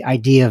or the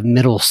idea of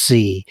middle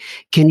C.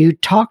 Can you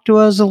talk to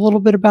us a little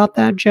bit about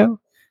that, Joe?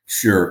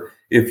 Sure.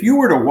 If you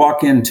were to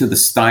walk into the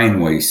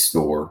Steinway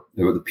store,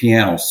 or the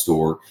piano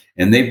store,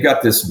 and they've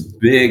got this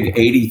big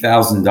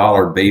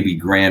 $80,000 baby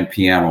grand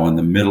piano in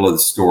the middle of the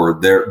store,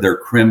 they're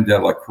creme de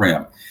la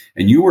creme.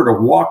 And you were to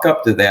walk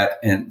up to that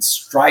and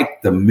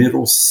strike the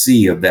middle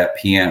C of that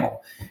piano,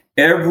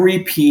 every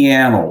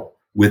piano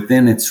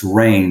within its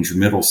range,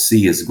 middle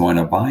C is going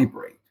to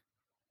vibrate.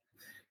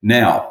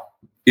 Now,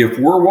 if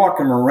we're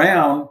walking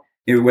around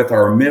with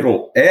our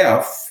middle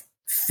F,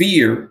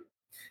 fear,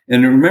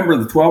 and remember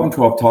the 12 and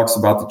 12 talks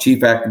about the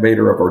chief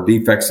activator of our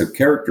defects of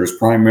character is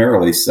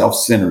primarily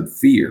self-centered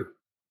fear.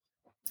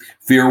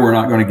 Fear we're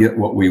not going to get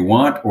what we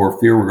want, or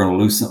fear we're going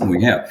to lose something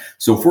we have.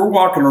 So if we're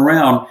walking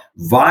around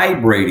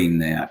vibrating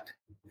that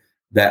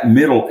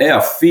middle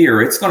F,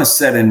 fear, it's going to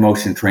set in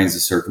motion trains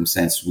of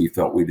circumstances we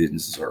felt we didn't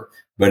deserve.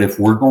 But if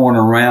we're going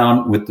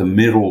around with the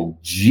middle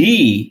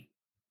G,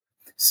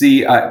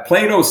 see,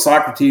 Plato,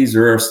 Socrates,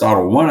 or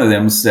Aristotle, one of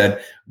them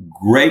said,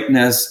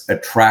 greatness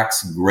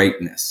attracts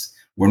greatness.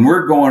 When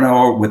we're going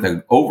over with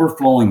an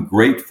overflowing,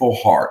 grateful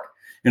heart,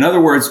 in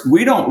other words,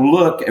 we don't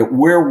look at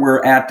where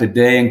we're at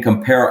today and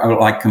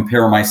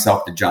compare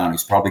myself to John,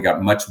 who's probably got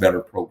a much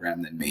better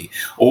program than me,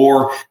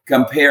 or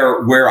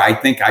compare where I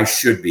think I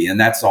should be, and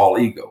that's all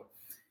ego.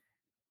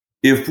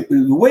 If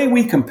the way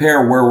we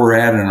compare where we're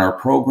at in our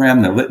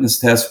program, the litmus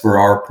test for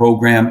our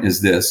program is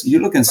this: you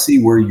look and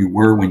see where you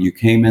were when you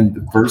came in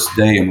the first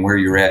day and where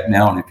you're at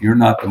now. And if you're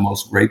not the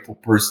most grateful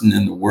person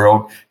in the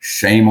world,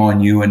 shame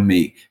on you and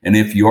me. And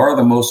if you are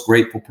the most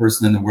grateful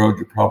person in the world,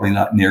 you're probably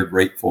not near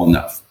grateful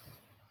enough.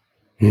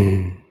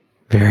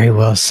 Very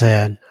well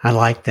said. I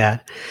like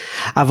that.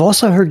 I've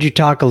also heard you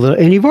talk a little,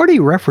 and you've already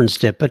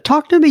referenced it, but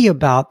talk to me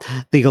about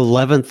the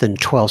 11th and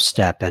 12th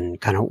step and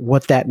kind of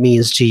what that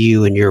means to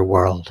you in your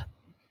world.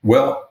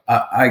 Well,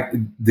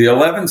 the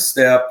 11th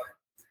step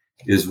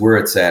is where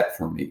it's at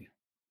for me.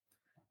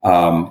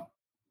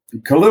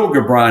 Khalil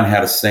Gibran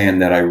had a saying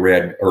that I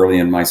read early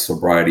in my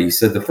sobriety. He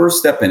said, the first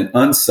step in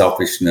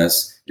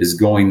unselfishness is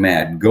going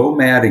mad. Go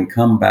mad and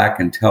come back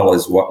and tell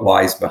us what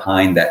lies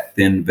behind that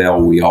thin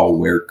veil we all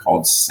wear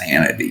called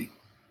sanity.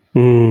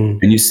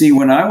 And you see,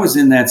 when I was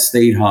in that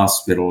state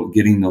hospital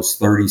getting those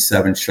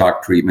 37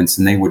 shock treatments,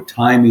 and they would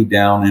tie me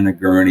down in a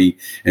gurney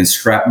and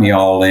strap me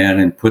all in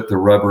and put the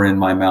rubber in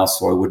my mouth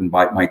so I wouldn't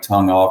bite my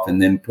tongue off,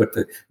 and then put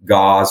the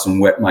gauze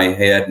and wet my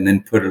head and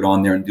then put it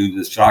on there and do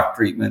the shock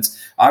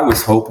treatments, I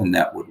was hoping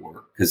that would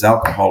work, because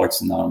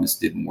Alcoholics Anonymous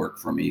didn't work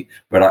for me.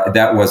 But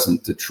that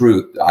wasn't the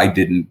truth. I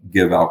didn't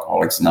give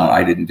Alcoholics Anonymous.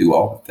 I didn't do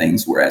all the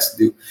things we're asked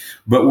to do.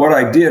 But what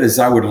I did is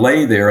I would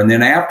lay there, and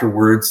then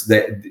afterwards,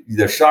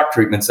 the shock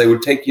treatments, they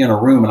would take you in a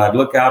room, and I'd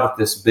look out at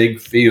this big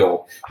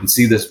field and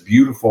see this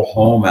beautiful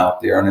home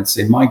out there, and I'd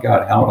say, my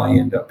God, how'd I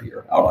end up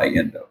here? How'd I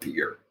end up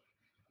here?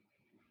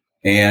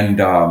 And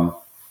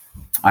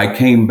I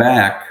came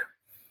back,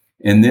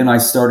 and then I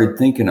started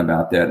thinking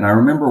about that. And I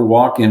remember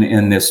walking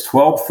in this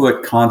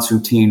 12-foot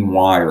concertine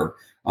wire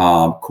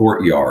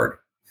courtyard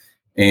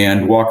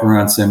and walking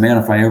around saying, man,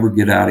 if I ever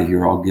get out of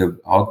here,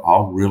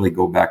 I'll really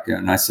go back there.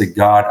 And I said,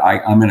 God,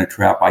 I'm in a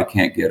trap I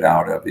can't get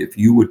out of. If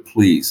you would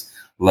please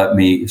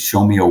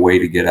show me a way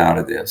to get out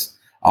of this,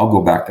 I'll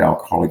go back to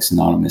Alcoholics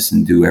Anonymous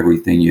and do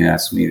everything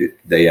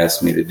they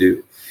asked me to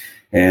do.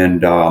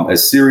 And a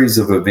series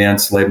of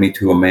events led me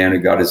to a man who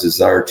got his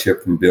desire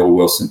chip from Bill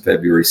Wilson,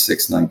 February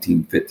 6,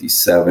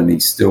 1957.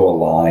 He's still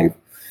alive.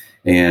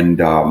 And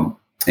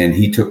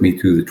he took me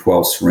through the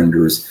 12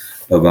 surrenders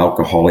of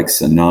Alcoholics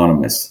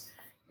Anonymous.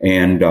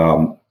 And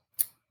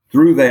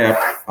through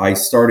that, I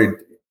started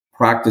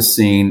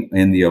practicing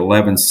in the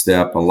 11th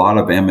step, a lot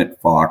of Emmett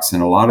Fox,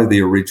 and a lot of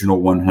the original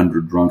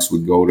 100 drunks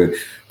would go to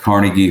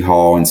Carnegie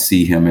Hall and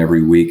see him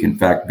every week. In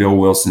fact, Bill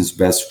Wilson's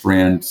best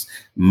friend's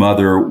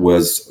mother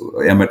was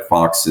Emmett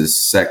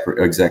Fox's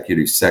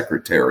executive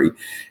secretary.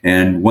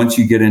 And once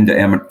you get into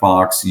Emmett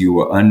Fox,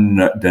 you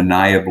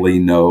undeniably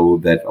know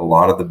that a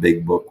lot of the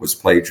big book was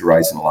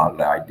plagiarized and a lot of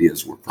the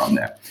ideas were from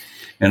that.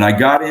 And I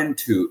got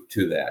into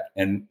that.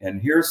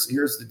 And here's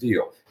the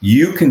deal.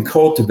 You can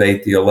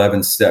cultivate the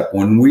 11th step.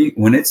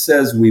 When it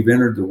says we've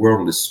entered the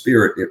world of the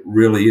spirit, it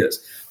really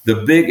is.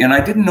 And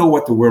I didn't know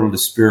what the world of the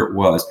spirit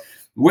was.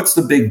 What's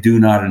the big do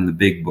not in the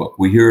big book?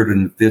 We hear it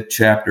in the 5th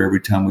chapter every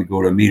time we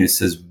go to a meeting. It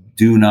says,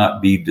 do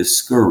not be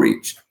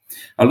discouraged.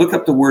 I looked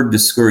up the word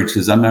discouraged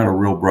because I'm not a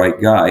real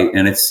bright guy.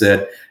 And it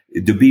said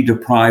to be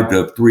deprived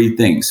of three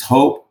things: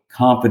 hope,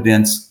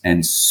 confidence,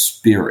 and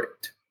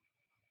spirit.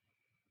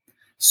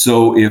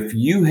 So if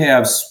you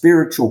have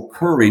spiritual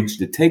courage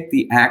to take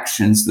the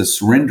actions, the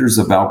surrenders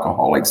of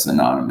Alcoholics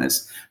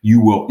Anonymous,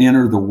 you will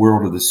enter the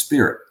world of the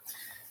spirit.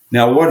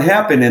 Now, what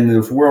happened in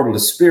the world of the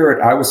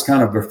spirit, I was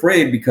kind of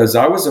afraid because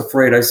I was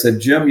afraid. I said,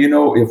 Jim, you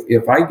know,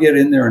 if I get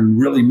in there and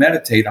really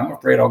meditate, I'm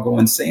afraid I'll go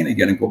insane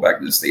again and go back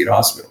to the state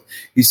hospital.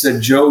 He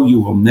said, Joe,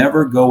 you will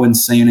never go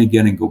insane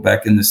again and go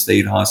back in the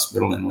state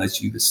hospital unless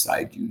you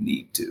decide you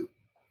need to.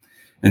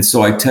 And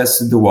so I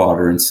tested the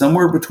water, and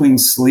somewhere between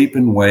sleep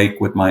and wake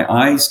with my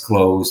eyes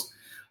closed,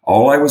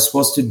 all I was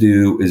supposed to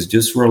do is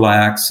just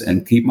relax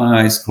and keep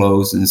my eyes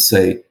closed and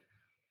say,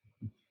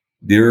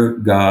 Dear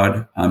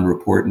God, I'm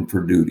reporting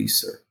for duty,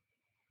 sir.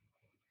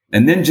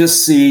 And then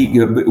just see,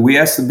 we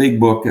asked the big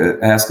book,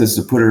 asked us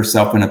to put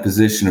ourselves in a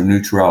position of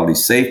neutrality,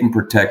 safe and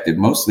protected,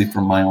 mostly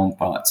from my own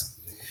thoughts.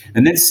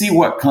 And then see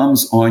what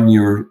comes on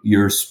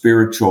your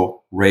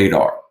spiritual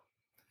radar.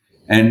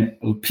 And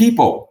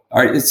people,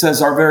 it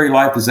says our very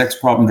life as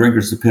ex-problem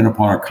drinkers depend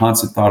upon our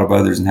constant thought of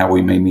others and how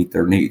we may meet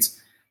their needs.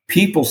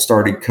 People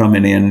started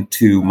coming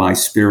into my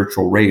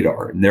spiritual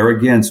radar. And there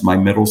again is my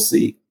middle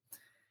C.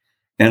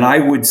 And I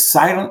would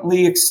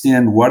silently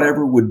extend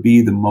whatever would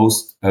be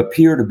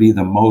appear to be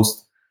the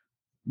most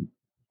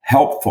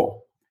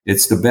helpful.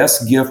 It's the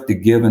best gift to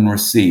give and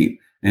receive.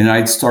 And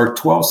I'd start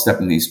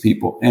 12-stepping these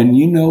people. And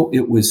you know,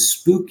 it was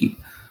spooky.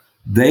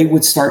 They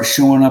would start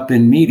showing up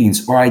in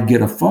meetings, or I'd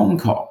get a phone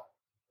call.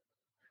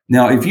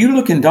 Now, if you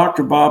look in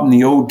Dr. Bob and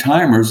the Old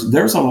Timers,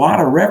 there's a lot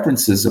of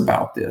references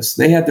about this.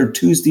 They had their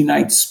Tuesday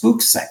night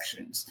spook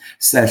sessions.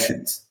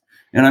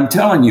 And I'm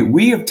telling you,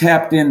 we have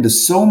tapped into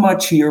so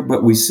much here,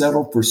 but we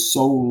settle for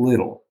so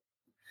little.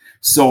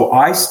 So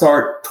I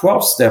start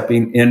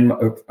 12-stepping in.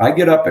 I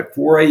get up at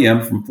 4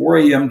 a.m. From 4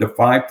 a.m. to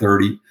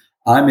 5:30.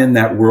 I'm in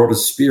that world of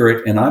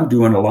spirit, and I'm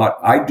doing a lot.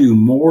 I do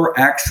more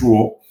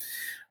actual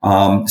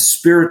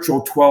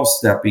spiritual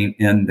 12-stepping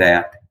in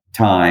that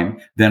time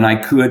than I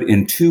could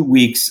in 2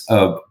 weeks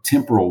of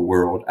temporal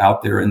world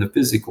out there in the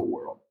physical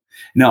world.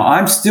 Now,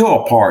 I'm still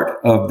a part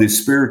of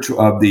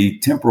the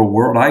temporal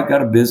world. I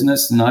got a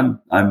business, and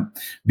I'm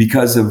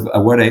because of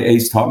what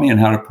AA's taught me and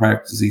how to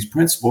practice these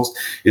principles,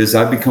 is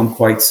I've become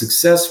quite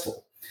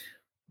successful.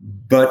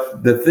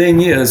 But the thing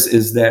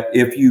is that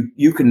if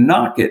you can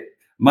knock it,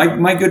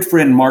 my good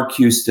friend Mark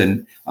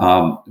Houston,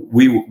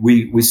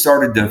 we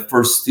started the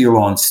first Steel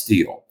on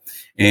Steel.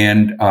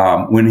 And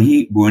when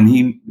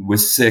he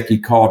was sick, he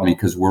called me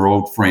because we're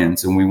old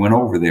friends, and we went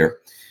over there,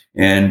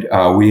 and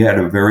we had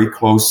a very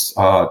close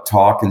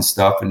talk and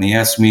stuff. And he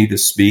asked me to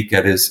speak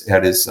at his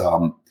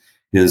home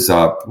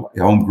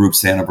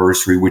group's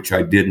anniversary, which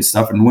I did and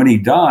stuff. And when he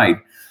died,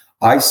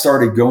 I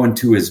started going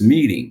to his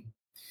meeting,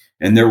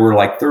 and there were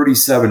like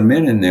 37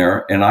 men in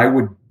there, and I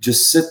would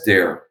just sit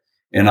there,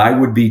 and I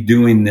would be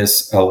doing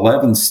this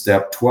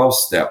 11-step,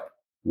 12-step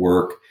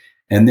work.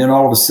 And then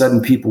all of a sudden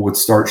people would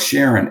start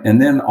sharing.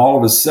 And then all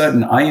of a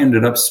sudden I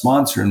ended up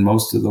sponsoring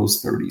most of those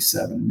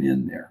 37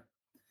 men there.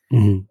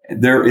 Mm-hmm.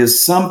 There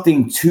is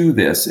something to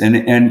this.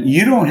 And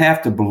you don't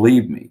have to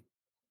believe me.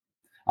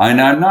 And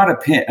I'm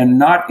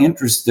not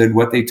interested.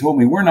 What they told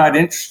me, we're not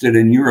interested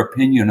in your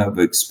opinion of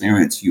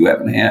experience you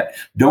haven't had.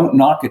 Don't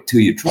knock it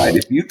till you try it.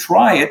 If you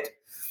try it,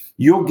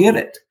 you'll get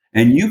it.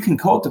 And you can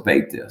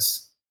cultivate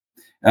this.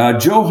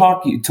 Joe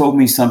Hockey told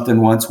me something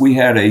once. We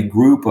had a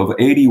group of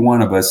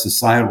 81 of us,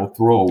 societal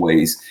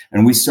throwaways,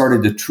 and we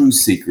started the Truth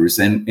Seekers.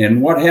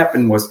 And what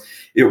happened was,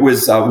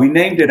 we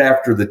named it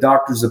after the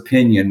doctor's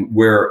opinion,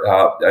 where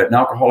an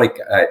alcoholic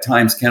at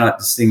times cannot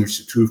distinguish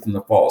the truth from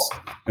the false.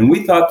 And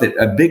we thought that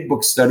a big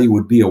book study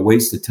would be a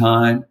waste of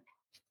time.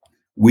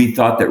 We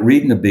thought that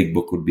reading a big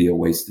book would be a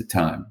waste of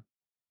time.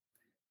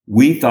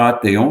 We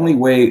thought the only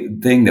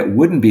thing that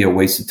wouldn't be a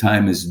waste of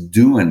time is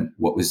doing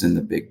what was in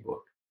the big book.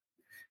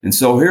 And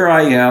so here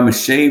I am, a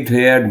shaved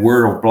head,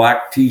 wore a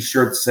black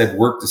T-shirt that said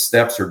 "Work the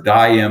Steps" or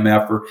 "Die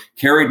MFer,"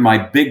 carried my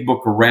big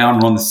book around,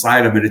 and on the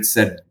side of it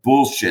said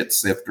 "Bullshit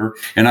Sifter."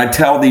 And I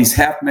tell these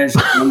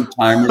half-measured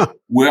old-timers,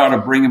 we ought to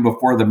bring him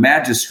before the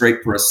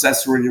magistrate for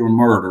accessory to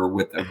murder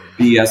with the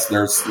BS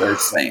they're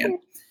saying.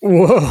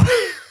 Whoa.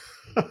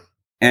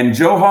 And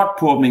Joe Hawk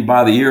pulled me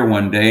by the ear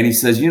one day, and he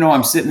says,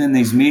 I'm sitting in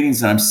these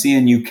meetings, and I'm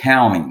seeing you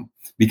counting,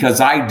 because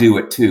I do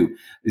it too.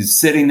 Is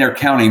sitting there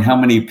counting how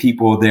many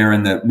people are there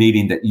in the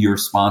meeting that you're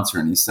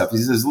sponsoring and stuff. He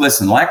says,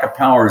 listen, lack of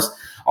power is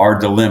our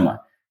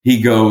dilemma.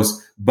 He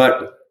goes,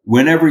 but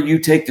whenever you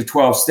take the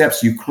 12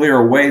 steps, you clear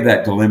away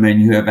that dilemma and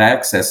you have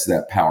access to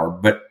that power.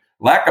 But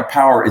lack of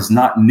power is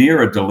not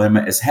near a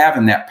dilemma as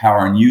having that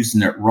power and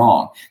using it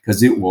wrong,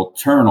 because it will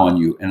turn on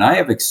you. And I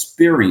have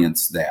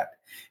experienced that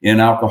in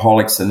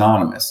Alcoholics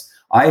Anonymous.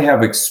 I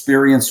have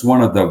experienced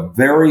one of the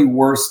very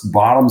worst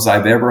bottoms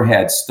I've ever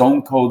had,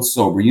 stone cold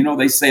sober.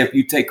 They say if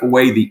you take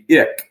away the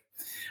ick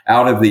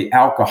out of the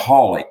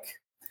alcoholic,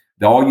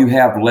 all you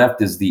have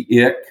left is the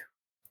ick.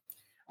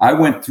 I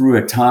went through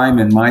a time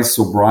in my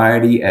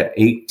sobriety at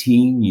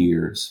 18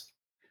 years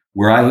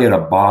where I hit a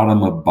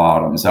bottom of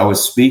bottoms. I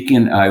was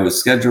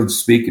scheduled to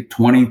speak at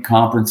 20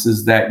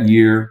 conferences that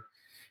year.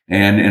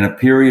 And in a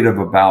period of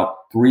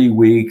about 3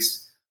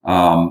 weeks,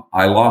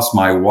 I lost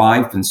my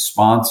wife and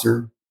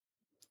sponsor.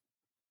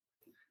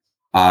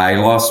 I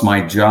lost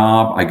my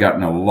job. I got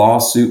in a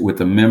lawsuit with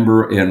a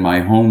member in my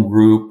home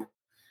group.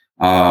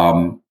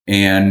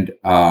 And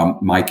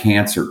my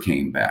cancer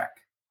came back.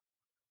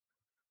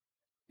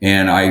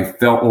 And I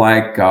felt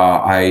like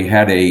I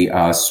had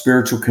a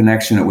spiritual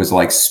connection. It was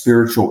like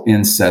spiritual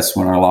incest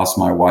when I lost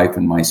my wife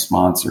and my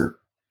sponsor.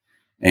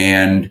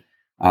 And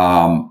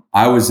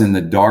I was in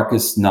the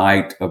darkest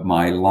night of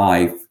my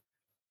life.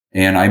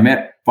 And I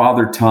met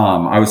Father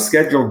Tom. I was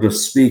scheduled to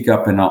speak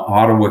up in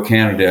Ottawa,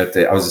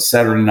 Canada. I was a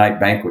Saturday night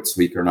banquet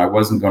speaker, and I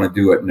wasn't going to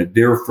do it. And a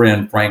dear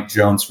friend, Frank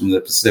Jones from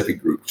the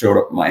Pacific Group, showed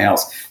up at my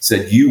house,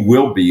 said, "You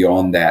will be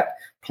on that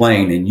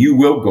plane, and you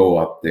will go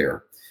up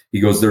there."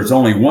 He goes, "There's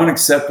only one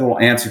acceptable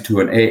answer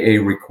to an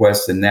AA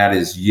request, and that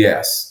is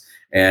yes.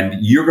 And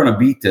you're going to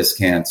beat this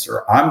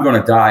cancer. I'm going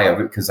to die of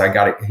it because I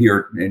got it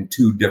here in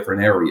 2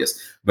 different areas,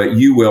 but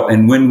you will.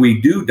 And when we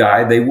do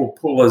die, they will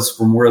pull us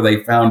from where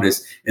they found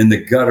us in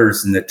the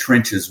gutters and the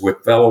trenches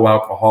with fellow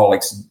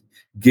alcoholics,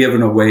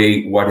 giving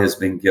away what has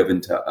been given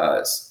to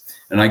us."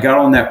 And I got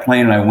on that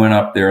plane and I went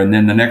up there. And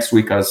then the next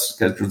week I was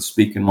scheduled to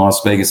speak in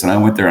Las Vegas, and I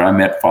went there and I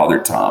met Father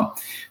Tom.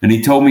 And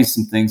he told me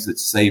some things that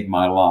saved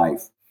my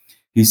life.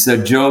 He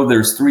said, "Joe,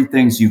 there's 3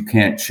 things you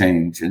can't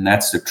change, and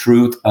that's the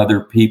truth, other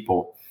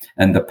people,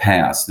 and the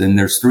past. Then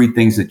there's 3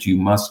 things that you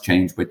must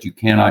change, but you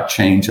cannot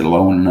change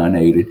alone and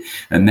unaided.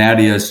 And that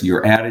is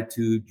your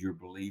attitude, your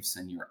beliefs,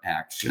 and your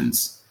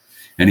actions."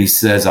 And he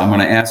says, "I'm going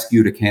to ask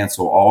you to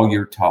cancel all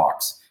your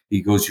talks." He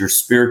goes, "You're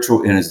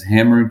spiritual in his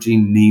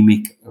hemorrhaging,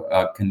 anemic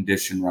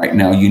condition right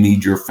now. You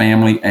need your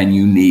family and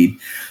you need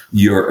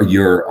your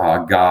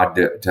God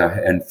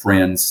and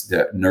friends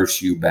to nurse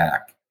you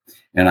back."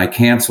 And I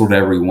canceled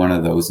every one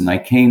of those. And I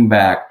came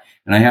back.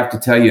 And I have to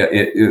tell you,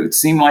 it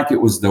seemed like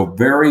it was the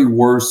very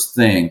worst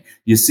thing.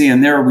 You see,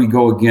 and there we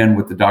go again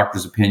with the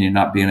doctor's opinion,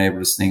 not being able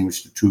to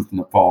distinguish the truth from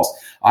the false.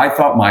 I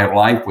thought my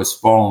life was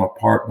falling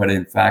apart, but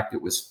in fact,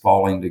 it was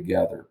falling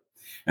together.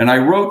 And I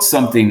wrote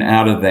something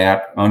out of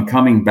that on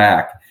coming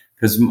back,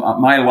 because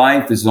my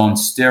life is on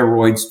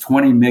steroids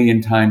 20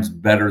 million times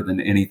better than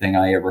anything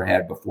I ever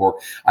had before.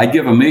 I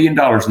give $1 million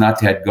not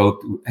to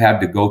have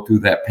to go through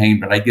that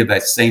pain, but I give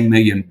that same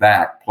million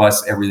back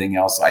plus everything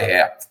else I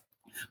have,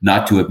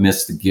 not to have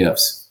missed the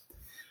gifts.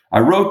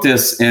 I wrote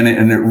this and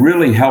it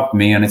really helped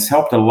me, and it's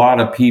helped a lot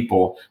of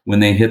people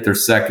when they hit their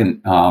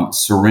second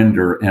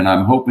surrender. And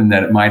I'm hoping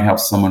that it might help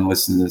someone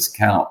listen to this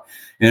count.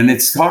 And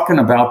it's talking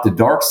about the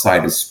dark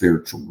side of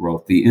spiritual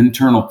growth, the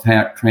internal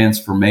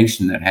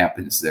transformation that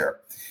happens there.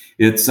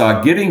 It's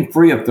getting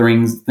free of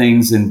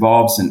things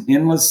involves an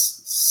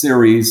endless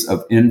series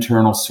of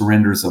internal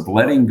surrenders, of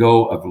letting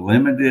go of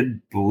limited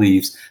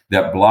beliefs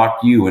that block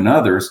you and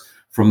others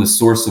from the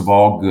source of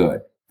all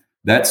good.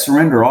 That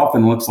surrender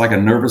often looks like a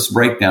nervous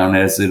breakdown,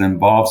 as it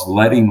involves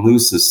letting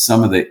loose of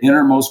some of the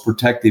innermost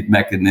protective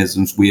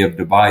mechanisms we have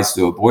devised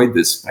to avoid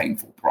this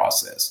painful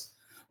process.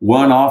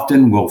 One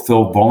often will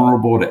feel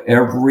vulnerable to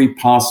every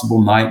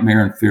possible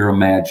nightmare and fear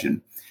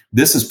imagined.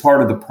 This is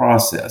part of the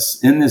process.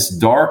 In this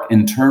dark,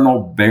 internal,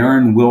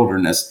 barren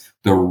wilderness,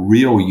 the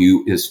real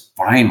you is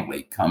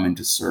finally coming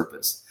to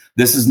surface.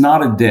 This is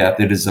not a death.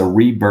 It is a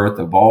rebirth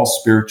of all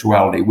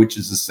spirituality, which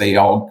is to say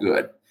all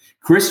good.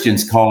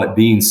 Christians call it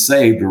being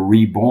saved or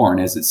reborn,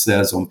 as it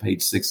says on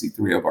page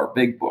 63 of our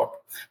big book.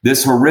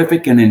 This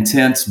horrific and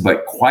intense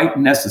but quite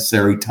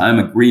necessary time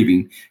of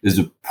grieving is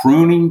a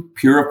pruning,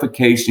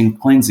 purification,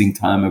 cleansing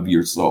time of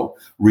your soul.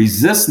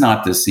 Resist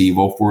not this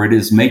evil, for it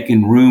is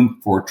making room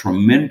for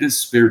tremendous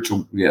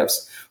spiritual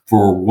gifts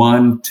for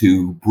one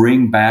to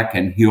bring back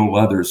and heal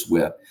others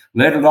with.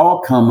 Let it all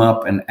come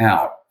up and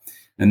out.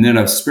 And then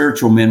a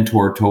spiritual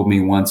mentor told me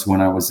once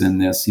when I was in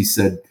this, he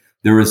said,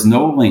 "There is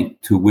no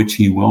length to which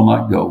he will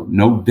not go,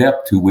 no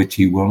depth to which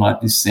he will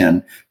not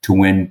descend to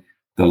win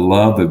the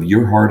love of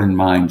your heart and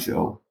mind,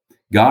 Joe.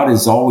 God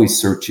is always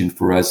searching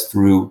for us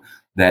through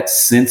that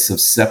sense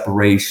of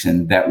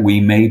separation that we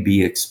may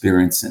be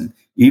experiencing.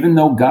 Even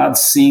though God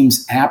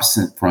seems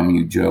absent from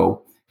you,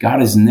 Joe,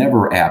 God is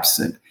never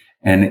absent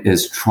and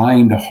is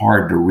trying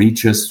hard to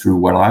reach us through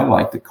what I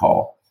like to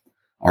call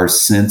our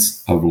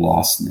sense of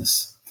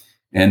lostness."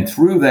 And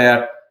through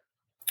that,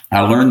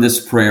 I learned this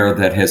prayer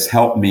that has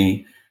helped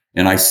me,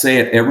 and I say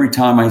it every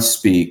time I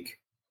speak.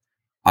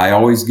 I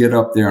always get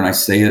up there and I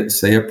say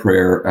a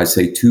prayer. I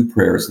say 2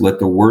 prayers. Let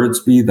the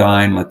words be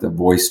thine, let the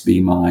voice be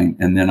mine.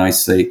 And then I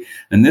say,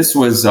 and this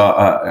was,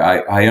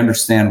 I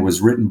understand, was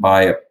written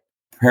by a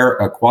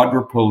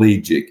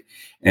quadriplegic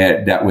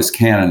that was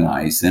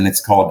canonized. And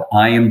it's called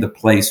I Am the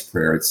Place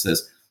prayer. It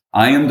says,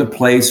 "I am the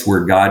place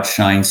where God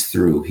shines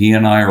through. He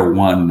and I are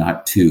one,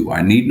 not two.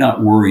 I need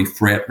not worry,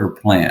 fret, or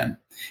plan.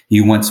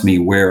 He wants me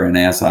where and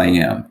as I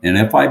am. And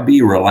if I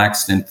be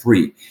relaxed and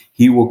free,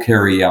 he will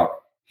carry out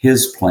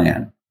his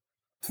plan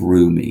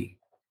through me."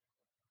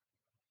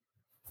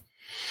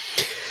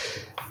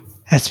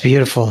 That's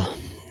beautiful.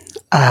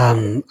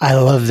 I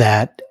love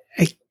that.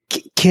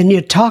 Can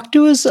you talk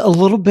to us a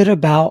little bit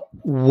about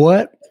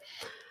what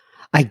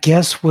I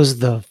guess was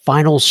the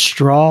final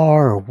straw,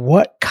 or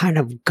what kind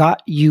of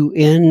got you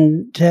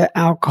into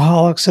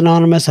Alcoholics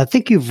Anonymous? I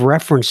think you've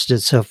referenced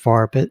it so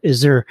far, but is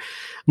there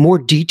more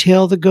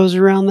detail that goes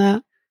around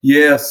that?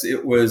 Yes,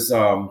 it was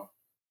bear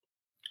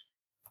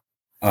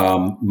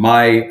in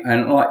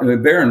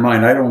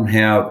mind, I don't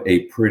have a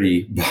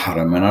pretty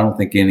bottom, and I don't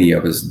think any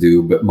of us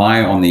do, but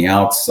my on the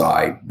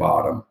outside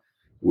bottom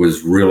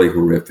was really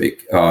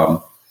horrific.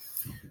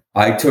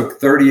 I took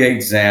 38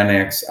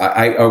 Xanax.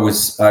 I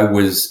was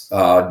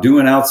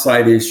doing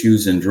outside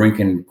issues and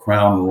drinking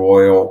Crown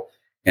Royal,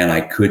 and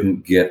I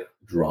couldn't get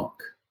drunk.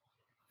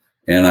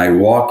 And I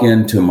walk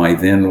into my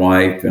then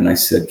wife and I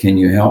said, "Can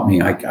you help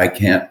me? I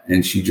can't."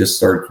 And she just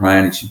started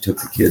crying, and she took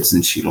the kids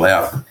and she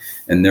left.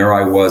 And there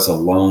I was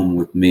alone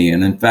with me.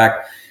 And in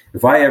fact,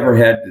 if I ever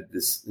had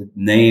to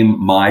name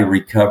my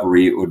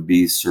recovery, it would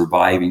be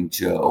Surviving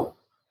Joe.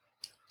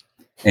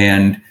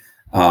 And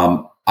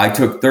I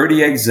took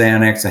 38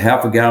 Xanax, a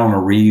half a gallon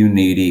of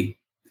Reuniti,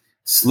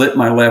 slit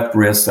my left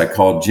wrist. I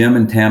called Jim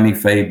and Tammy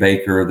Faye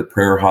Baker of the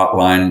prayer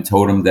hotline and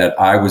told them that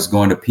I was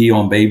going to pee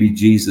on baby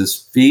Jesus'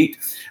 feet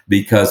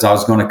because I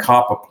was going to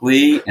cop a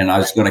plea, and I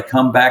was going to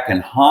come back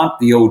and haunt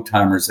the old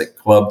timers at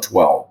Club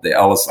 12, the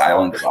Ellis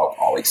Island of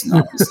Alcoholics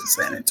Anonymous in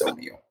San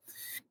Antonio.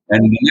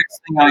 And the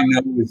next thing I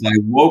know is I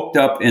woke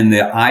up in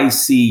the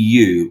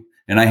ICU,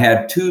 and I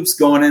had tubes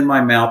going in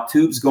my mouth,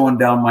 tubes going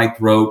down my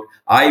throat,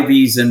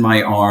 IVs in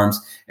my arms.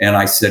 And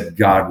I said,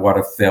 "God, what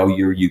a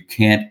failure. You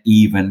can't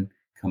even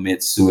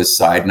commit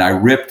suicide." And I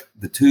ripped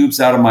the tubes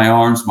out of my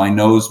arms, my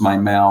nose, my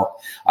mouth.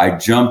 I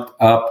jumped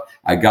up,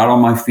 I got on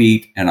my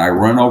feet, and I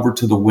run over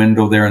to the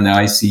window there in the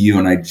ICU,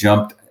 and I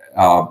jumped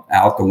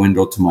out the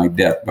window to my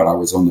death, but I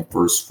was on the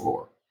first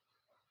floor.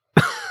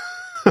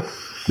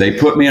 They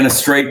put me in a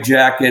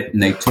straitjacket,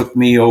 and they took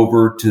me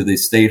over to the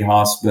state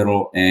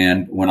hospital.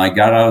 And when I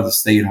got out of the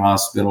state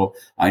hospital,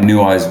 I knew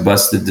I was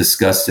busted,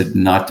 disgusted,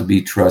 not to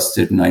be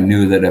trusted. And I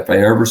knew that if I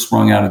ever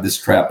sprung out of this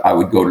trap, I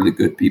would go to the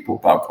good people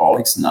of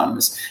Alcoholics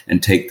Anonymous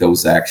and take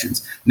those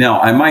actions.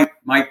 Now, I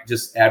might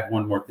just add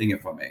one more thing,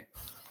 if I may.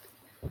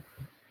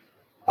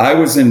 I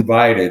was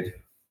invited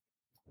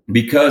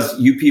because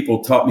you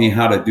people taught me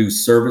how to do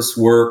service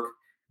work.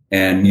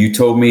 And you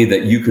told me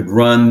that you could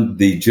run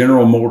the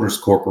General Motors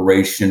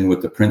Corporation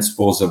with the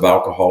principles of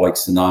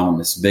Alcoholics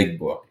Anonymous, big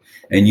book.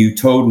 And you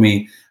told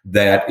me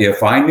that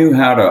if I knew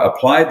how to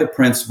apply the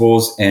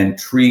principles and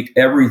treat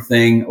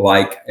everything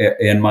like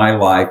in my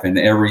life, in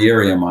every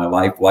area of my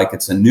life, like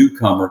it's a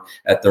newcomer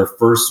at their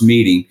first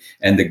meeting.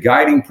 And the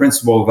guiding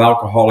principle of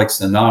Alcoholics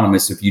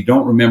Anonymous, if you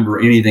don't remember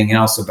anything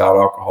else about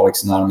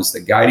Alcoholics Anonymous, the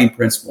guiding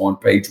principle on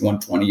page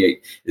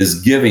 128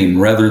 is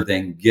giving rather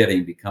than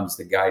getting becomes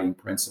the guiding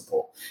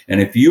principle. And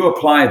if you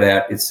apply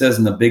that, it says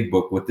in the big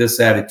book, with this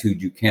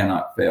attitude, you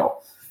cannot fail.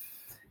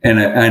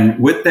 And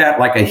with that,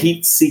 like a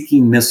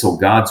heat-seeking missile,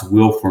 God's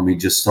will for me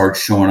just started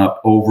showing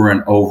up over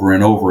and over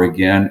and over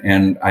again.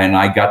 And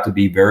I got to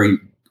be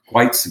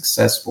quite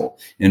successful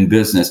in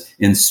business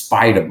in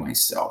spite of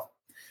myself.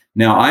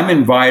 Now, I'm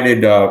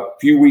invited a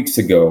few weeks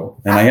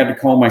ago, and I had to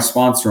call my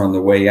sponsor on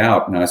the way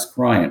out, and I was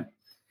crying.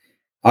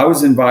 I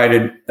was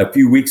invited a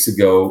few weeks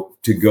ago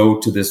to go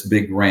to this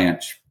big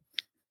ranch.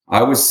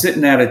 I was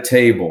sitting at a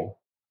table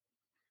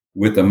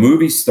with a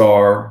movie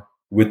star,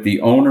 with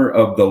the owner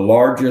of the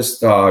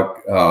largest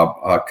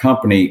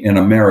company in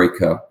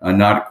America,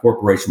 not a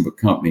corporation, but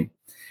company.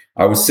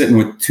 I was sitting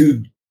with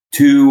two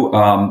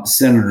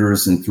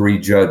senators and 3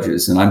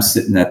 judges, and I'm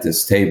sitting at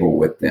this table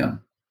with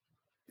them.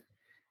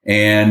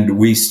 And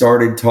we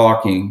started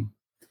talking,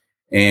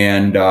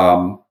 and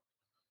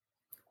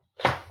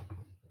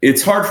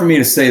it's hard for me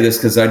to say this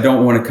because I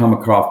don't want to come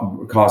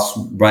across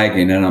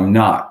bragging, and I'm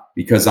not.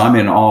 Because I'm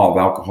in awe of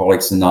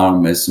Alcoholics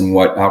Anonymous and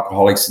what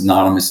Alcoholics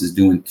Anonymous is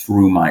doing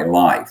through my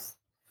life.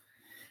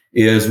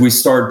 Is we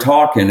started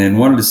talking, and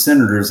one of the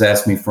senators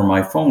asked me for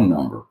my phone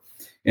number,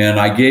 and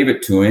I gave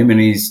it to him, and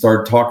he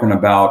started talking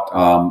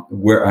about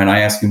where, and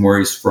I asked him where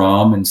he's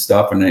from and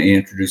stuff, and he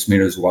introduced me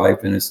to his wife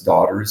and his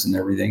daughters and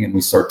everything, and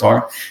we started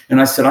talking, and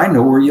I said, "I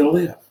know where you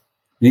live."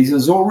 And he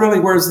says, "Oh, really?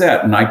 Where's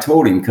that?" And I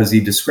told him, because he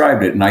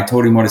described it, and I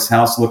told him what his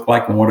house looked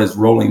like and what his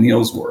rolling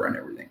hills were and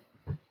everything.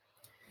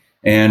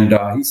 And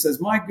he says,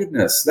 "My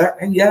goodness, that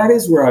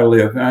is where I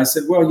live." And I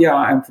said, "Well, yeah,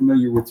 I'm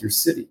familiar with your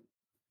city."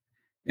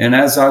 And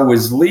as I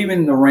was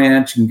leaving the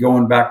ranch and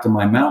going back to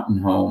my mountain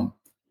home,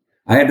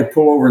 I had to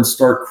pull over and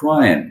start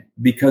crying,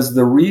 because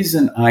the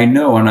reason I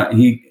know, and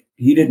he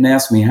didn't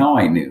ask me how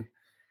I knew.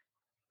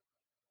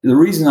 The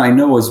reason I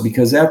know is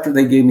because after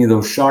they gave me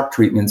those shock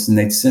treatments and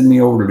they'd send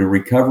me over to the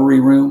recovery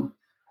room,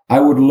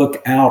 I would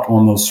look out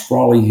on those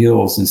sprawly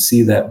hills and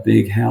see that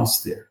big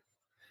house there.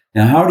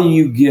 Now, how do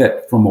you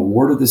get from a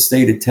ward of the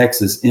state of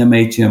Texas,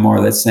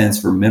 MHMR, that stands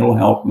for mental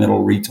health,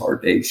 mental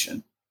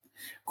retardation,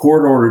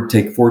 court ordered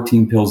to take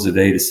 14 pills a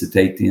day to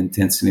sedate the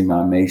intensity of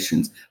my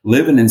emotions,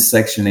 living in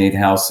Section 8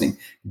 housing,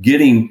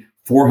 getting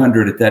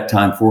 $400 at that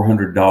time,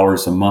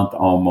 $400 a month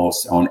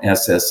almost on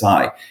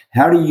SSI.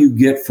 How do you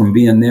get from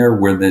being there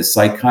where the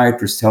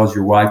psychiatrist tells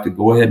your wife to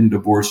go ahead and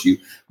divorce you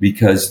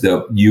because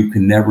you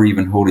can never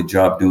even hold a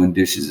job doing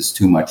dishes, it's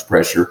too much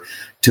pressure,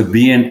 to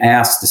being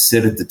asked to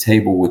sit at the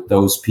table with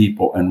those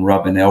people and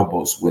rubbing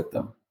elbows with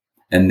them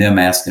and them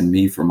asking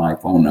me for my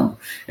phone number?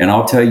 And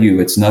I'll tell you,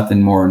 it's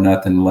nothing more or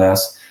nothing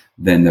less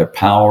than the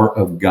power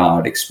of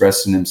God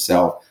expressing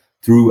himself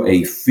through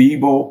a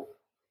feeble,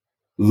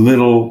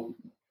 little,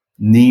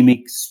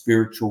 anemic,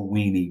 spiritual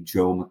weenie,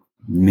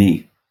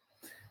 me.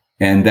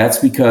 And that's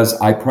because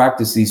I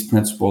practice these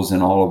principles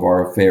in all of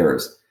our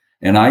affairs.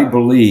 And I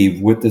believe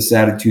with this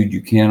attitude,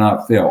 you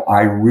cannot fail.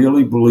 I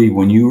really believe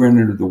when you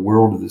enter the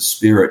world of the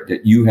spirit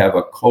that you have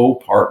a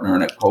co-partner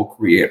and a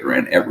co-creator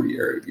in every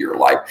area of your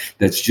life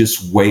that's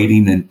just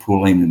waiting and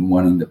pulling and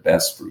wanting the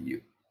best for you.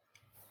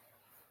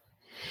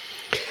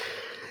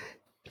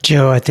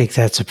 Joe, I think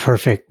that's a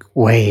perfect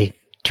way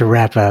to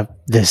wrap up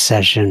this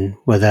session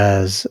with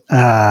us.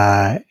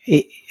 I'm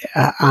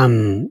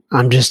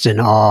just in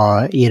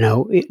awe.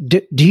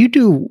 Do you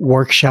do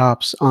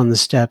workshops on the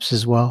steps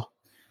as well?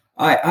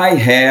 I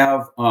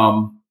have.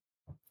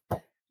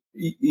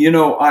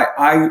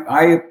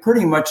 I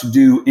pretty much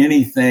do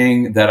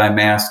anything that I'm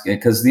asking,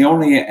 because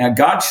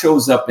God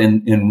shows up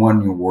in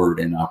one word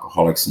in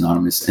Alcoholics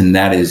Anonymous, and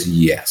that is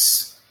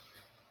yes.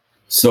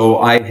 So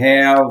I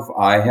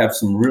have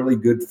some really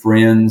good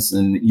friends,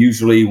 and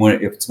usually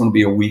if it's going to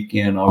be a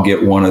weekend, I'll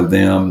get one of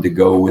them to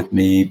go with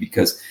me,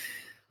 because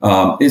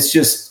it's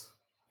just,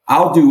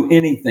 I'll do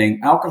anything.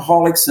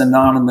 Alcoholics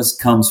Anonymous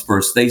comes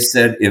first. They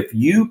said, if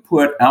you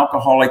put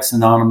Alcoholics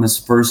Anonymous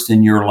first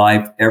in your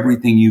life,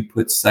 everything you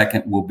put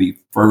second will be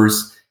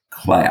first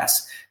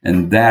class.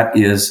 And that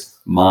is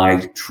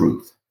my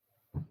truth.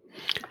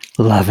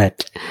 Love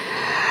it.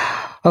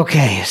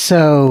 Okay.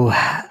 So,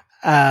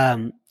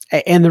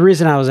 and the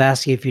reason I was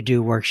asking if you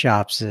do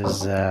workshops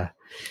is, I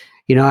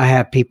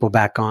have people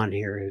back on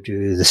here who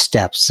do the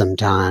steps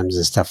sometimes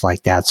and stuff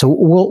like that. So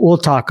we'll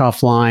talk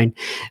offline,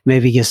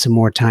 maybe get some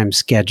more time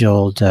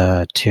scheduled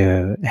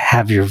to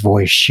have your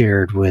voice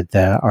shared with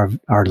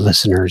our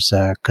listeners,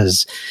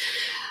 because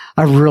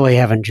I really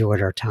have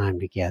enjoyed our time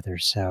together.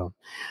 So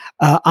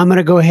I'm going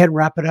to go ahead and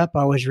wrap it up. I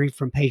always read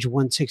from page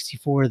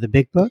 164 of the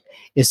Big Book.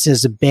 It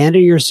says,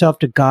 abandon yourself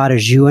to God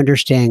as you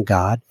understand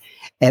God.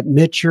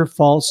 Admit your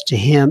faults to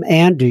him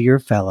and to your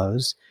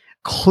fellows.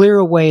 Clear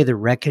away the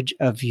wreckage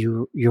of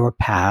your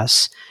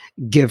past.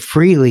 Give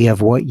freely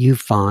of what you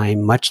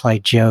find, much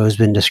like Joe has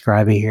been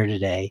describing here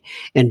today,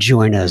 and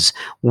join us.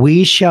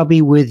 We shall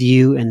be with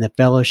you in the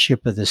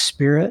fellowship of the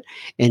Spirit,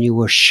 and you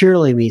will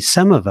surely meet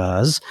some of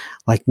us,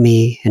 like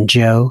me and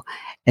Joe,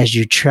 as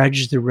you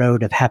trudge the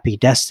road of happy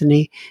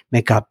destiny.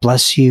 May God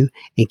bless you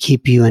and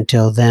keep you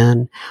until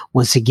then.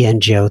 Once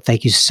again, Joe,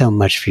 thank you so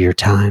much for your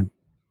time.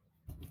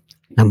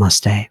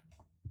 Namaste.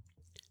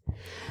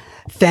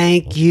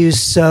 Thank you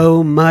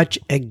so much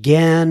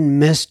again,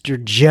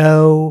 Mr.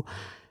 Joe.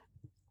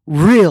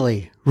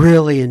 Really,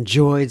 really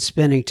enjoyed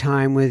spending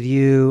time with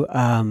you.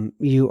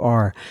 You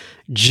are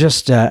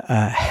just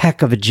a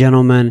heck of a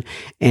gentleman,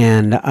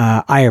 and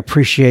I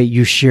appreciate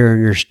you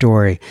sharing your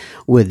story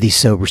with the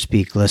Sober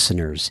Speak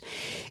listeners.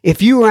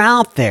 If you are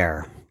out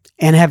there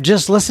and have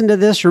just listened to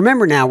this,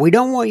 remember now, we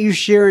don't want you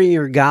sharing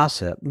your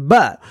gossip,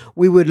 but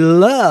we would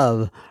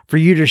love for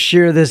you to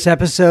share this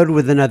episode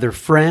with another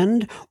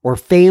friend or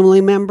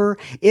family member.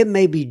 It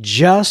may be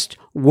just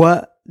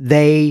what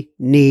they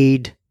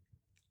need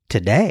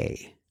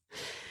today.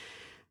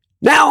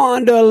 Now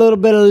on to a little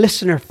bit of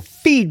listener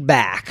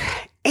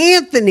feedback.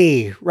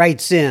 Anthony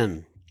writes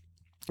in.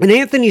 And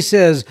Anthony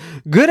says,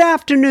 good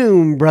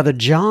afternoon, Brother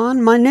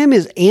John. My name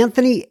is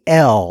Anthony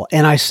L.,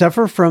 and I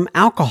suffer from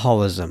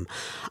alcoholism.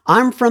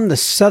 I'm from the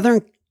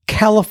Southern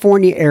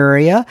California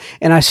area,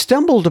 and I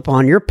stumbled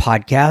upon your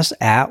podcast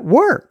at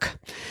work.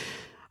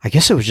 I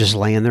guess it was just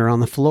laying there on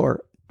the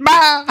floor.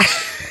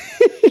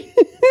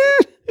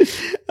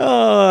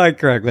 Oh, I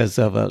crack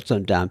myself up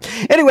sometimes.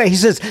 Anyway, he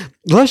says,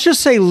 let's just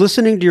say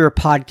listening to your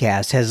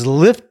podcast has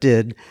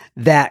lifted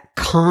that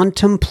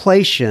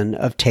contemplation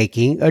of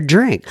taking a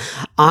drink.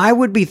 I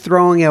would be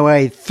throwing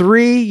away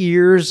 3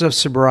 years of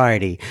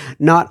sobriety,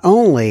 not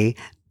only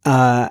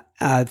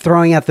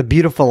throwing out the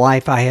beautiful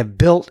life I have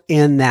built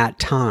in that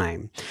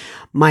time.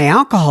 My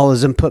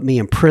alcoholism put me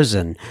in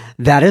prison.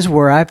 That is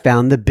where I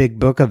found the Big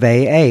Book of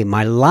AA.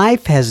 My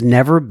life has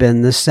never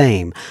been the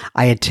same.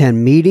 I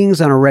attend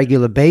meetings on a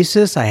regular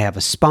basis. I have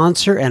a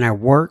sponsor and I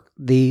work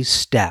these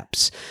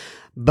steps.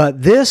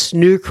 But this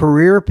new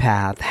career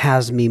path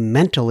has me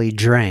mentally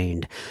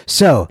drained.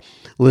 So,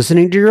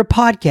 listening to your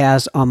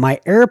podcast on my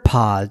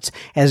AirPods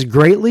has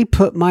greatly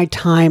put my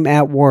time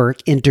at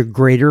work into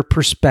greater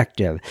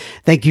perspective.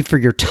 Thank you for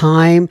your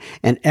time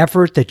and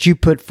effort that you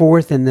put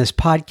forth in this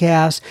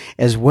podcast,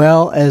 as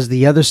well as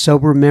the other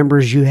sober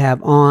members you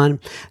have on.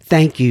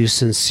 Thank you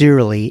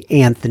sincerely,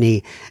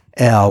 Anthony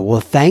L.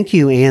 Well, thank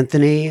you,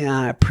 Anthony.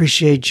 I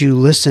appreciate you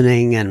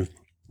listening, and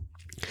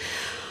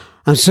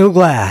I'm so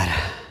glad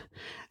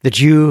that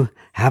you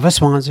have a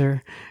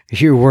sponsor,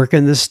 you're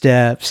working the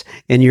steps,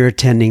 and you're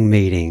attending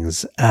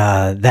meetings.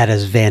 That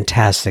is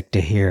fantastic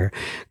to hear.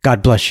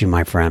 God bless you,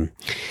 my friend.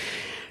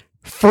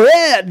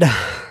 Fred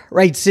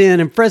writes in,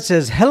 and Fred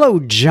says, "Hello,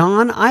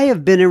 John. I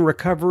have been in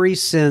recovery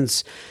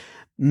since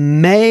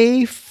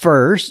May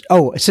 1st.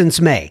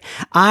 Since May.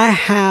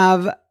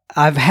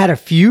 I've had a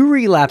few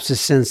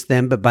relapses since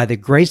then, but by the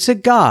grace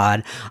of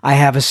God, I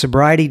have a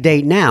sobriety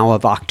date now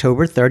of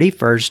October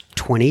 31st,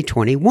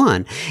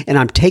 2021, and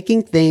I'm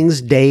taking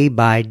things day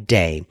by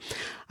day.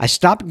 I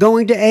stopped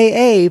going to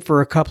AA for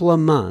a couple of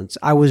months.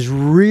 I was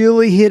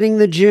really hitting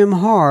the gym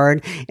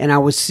hard, and I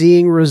was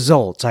seeing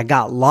results. I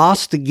got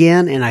lost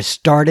again, and I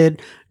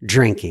started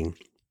drinking.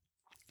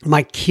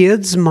 My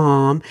kid's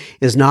mom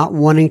is not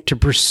wanting to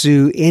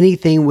pursue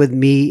anything with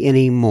me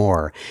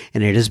anymore,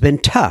 and it has been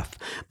tough,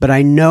 but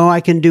I know I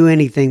can do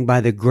anything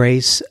by the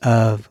grace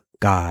of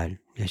God."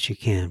 Yes, you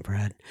can,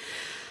 Fred.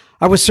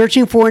 "I was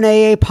searching for an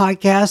AA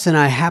podcast, and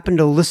I happened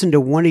to listen to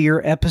one of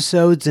your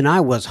episodes, and I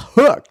was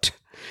hooked.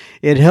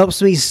 It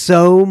helps me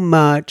so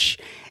much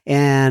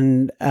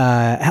and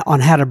on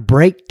how to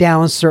break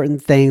down certain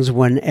things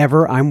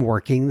whenever I'm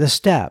working the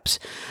steps.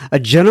 A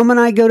gentleman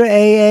I go to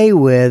AA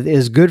with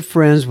is good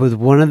friends with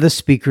one of the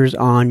speakers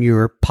on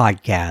your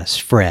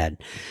podcast, Fred."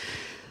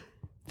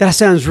 That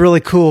sounds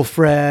really cool,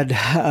 Fred.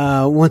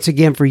 Once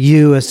again, for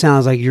you, it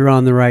sounds like you're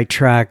on the right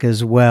track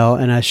as well.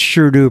 And I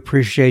sure do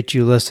appreciate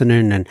you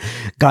listening, and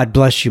God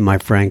bless you, my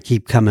friend.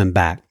 Keep coming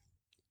back.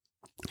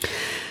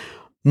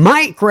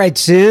 Mike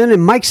writes in,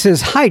 and Mike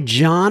says, "Hi,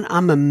 John.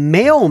 I'm a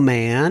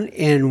mailman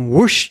in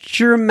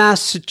Worcester,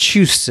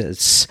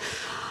 Massachusetts."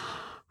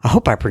 I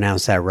hope I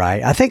pronounced that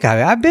right. I think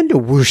I've been to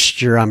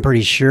Worcester, I'm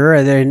pretty sure.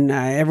 And then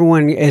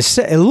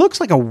it looks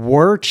like a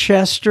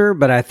Worcester,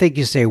 but I think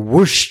you say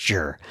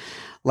Worcester,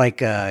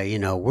 like,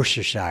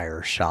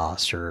 Worcestershire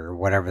sauce or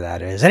whatever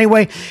that is.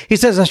 Anyway, he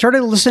says, "I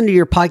started listening to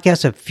your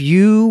podcast a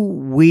few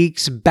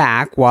weeks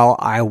back while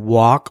I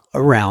walk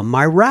around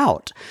my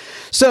route."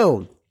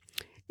 So,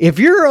 if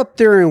you're up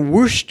there in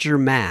Worcester,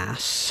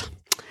 Mass,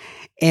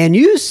 and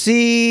you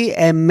see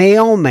a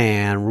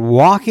mailman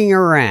walking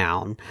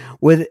around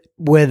with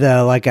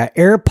like a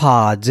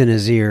AirPods in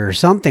his ear or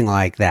something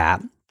like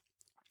that,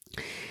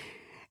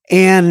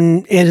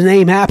 and his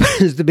name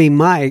happens to be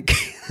Mike,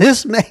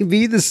 this may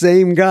be the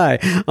same guy.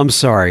 I'm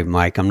sorry,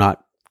 Mike. I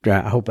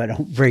hope I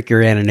don't break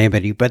your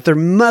anonymity, but there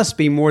must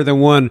be more than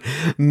one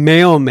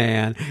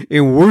mailman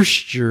in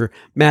Worcester,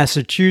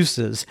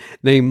 Massachusetts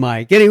named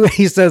Mike. Anyway,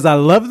 he says, "I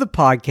love the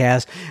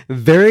podcast.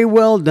 Very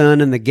well done,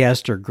 and the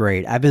guests are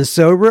great. I've been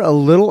sober a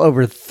little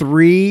over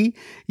 3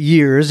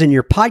 years, and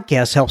your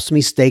podcast helps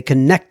me stay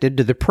connected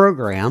to the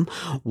program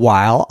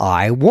while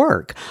I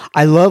work.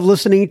 I love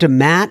listening to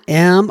Matt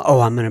M. Oh,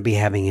 I'm going to be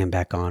having him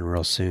back on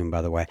real soon,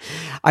 by the way.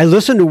 I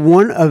listened to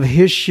one of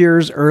his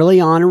shares early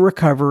on in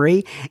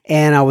recovery,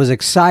 and I was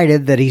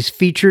excited that he's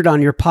featured on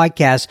your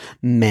podcast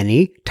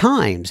many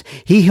times.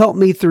 He helped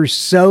me through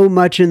so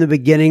much in the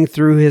beginning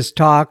through his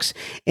talks,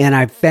 and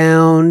I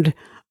found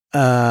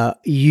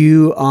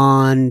you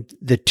on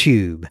the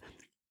tube.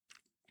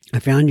 I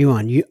found you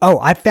on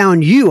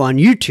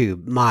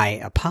YouTube. My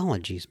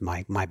apologies,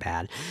 Mike. My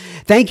bad.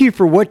 Thank you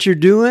for what you're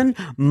doing.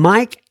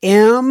 Mike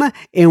M.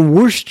 in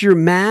Worcester,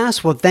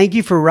 Mass. Well, thank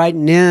you for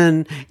writing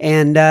in,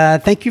 and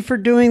thank you for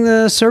doing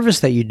the service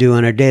that you do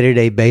on a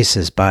day-to-day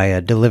basis by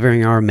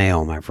delivering our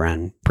mail, my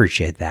friend.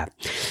 Appreciate that.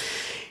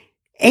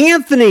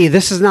 Anthony,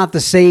 this is not the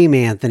same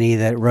Anthony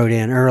that wrote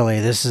in early.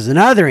 This is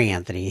another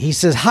Anthony. He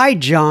says, "Hi,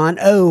 John."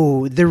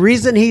 Oh, the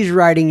reason he's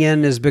writing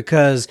in is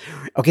because,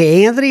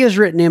 Anthony has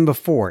written in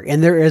before,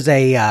 and there is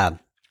a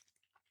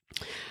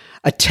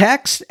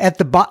text at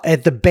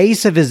the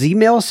base of his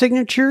email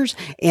signatures,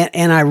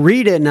 and I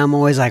read it, and I'm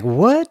always like,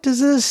 what does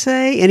this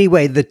say?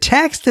 Anyway, the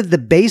text at the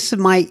base of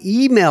my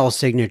email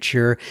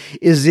signature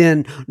is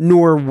in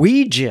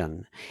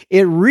Norwegian.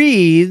 It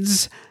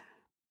reads,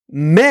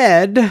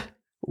 "Med,"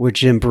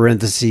 which in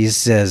parentheses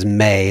says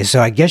May.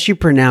 So I guess you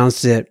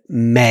pronounce it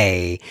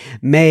May.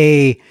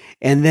 May,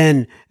 and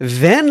then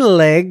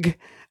Venleg,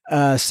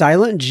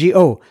 silent G.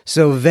 Oh,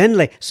 so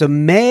Venleg. So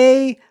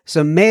May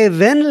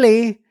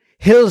Venlig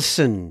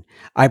Hilsen.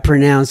 I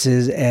pronounce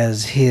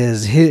as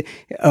his.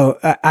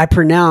 I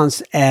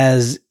pronounce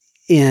as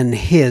in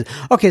his.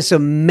 Okay, so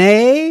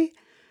May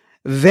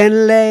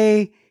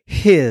Venlig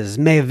his,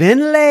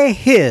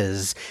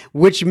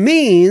 which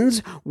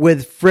means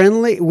with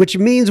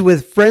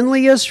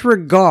friendliest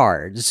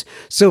regards.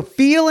 So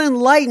feel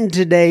enlightened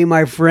today,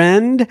 my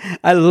friend.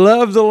 I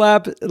love the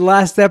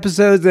last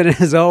episodes, and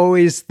as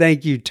always,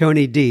 thank you,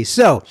 Tony D.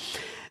 So,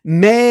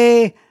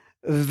 may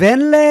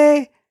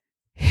Venle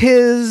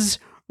his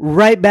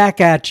right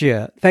back at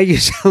you. Thank you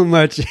so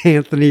much,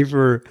 Anthony,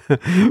 for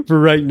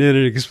writing in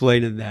and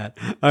explaining that.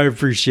 I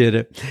appreciate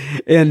it.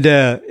 And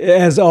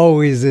as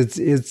always,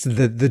 it's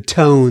the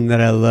tone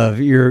that I love.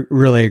 You're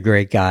really a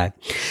great guy.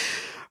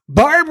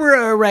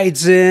 Barbara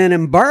writes in,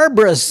 and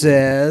Barbara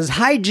says,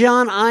 "Hi,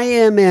 John. I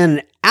am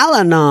an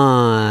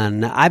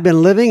Al-Anon. I've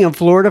been living in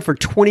Florida for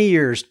 20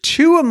 years.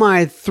 2 of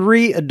my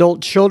 3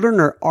 adult children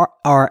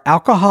are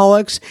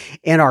alcoholics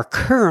and are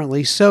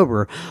currently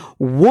sober.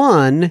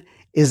 1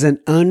 is an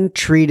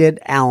untreated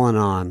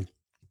Al-Anon.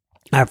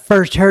 I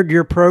first heard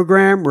your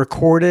program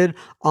recorded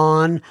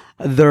on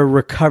The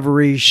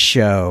Recovery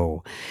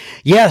Show.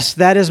 Yes,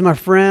 that is my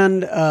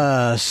friend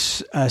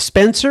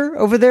Spencer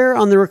over there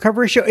on The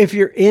Recovery Show. If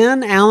you're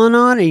in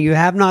Al-Anon and you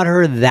have not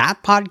heard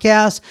that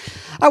podcast,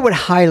 I would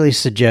highly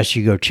suggest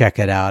you go check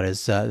it out.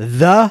 It's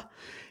The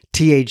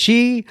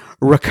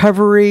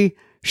Recovery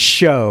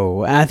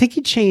Show. And I think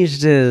he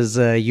changed his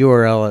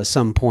URL at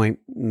some point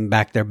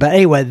back there. But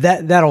anyway,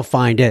 that'll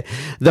find it.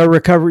 The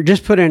Recovery,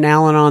 just put in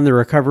Al-Anon, The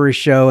Recovery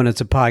Show, and it's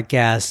a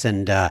podcast,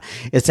 and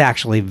it's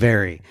actually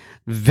very,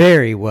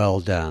 very well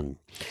done.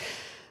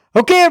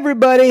 Okay,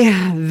 everybody,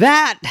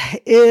 that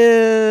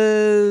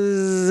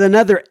is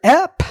another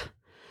ep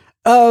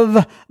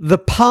of the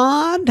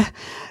pod.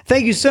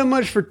 Thank you so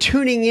much for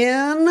tuning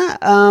in.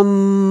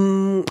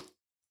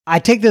 I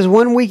take this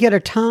 1 week at a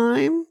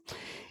time.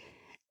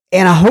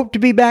 And I hope to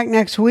be back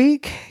next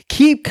week.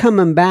 Keep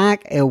coming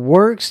back. It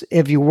works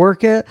if you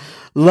work it.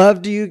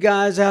 Love to you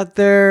guys out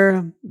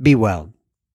there. Be well.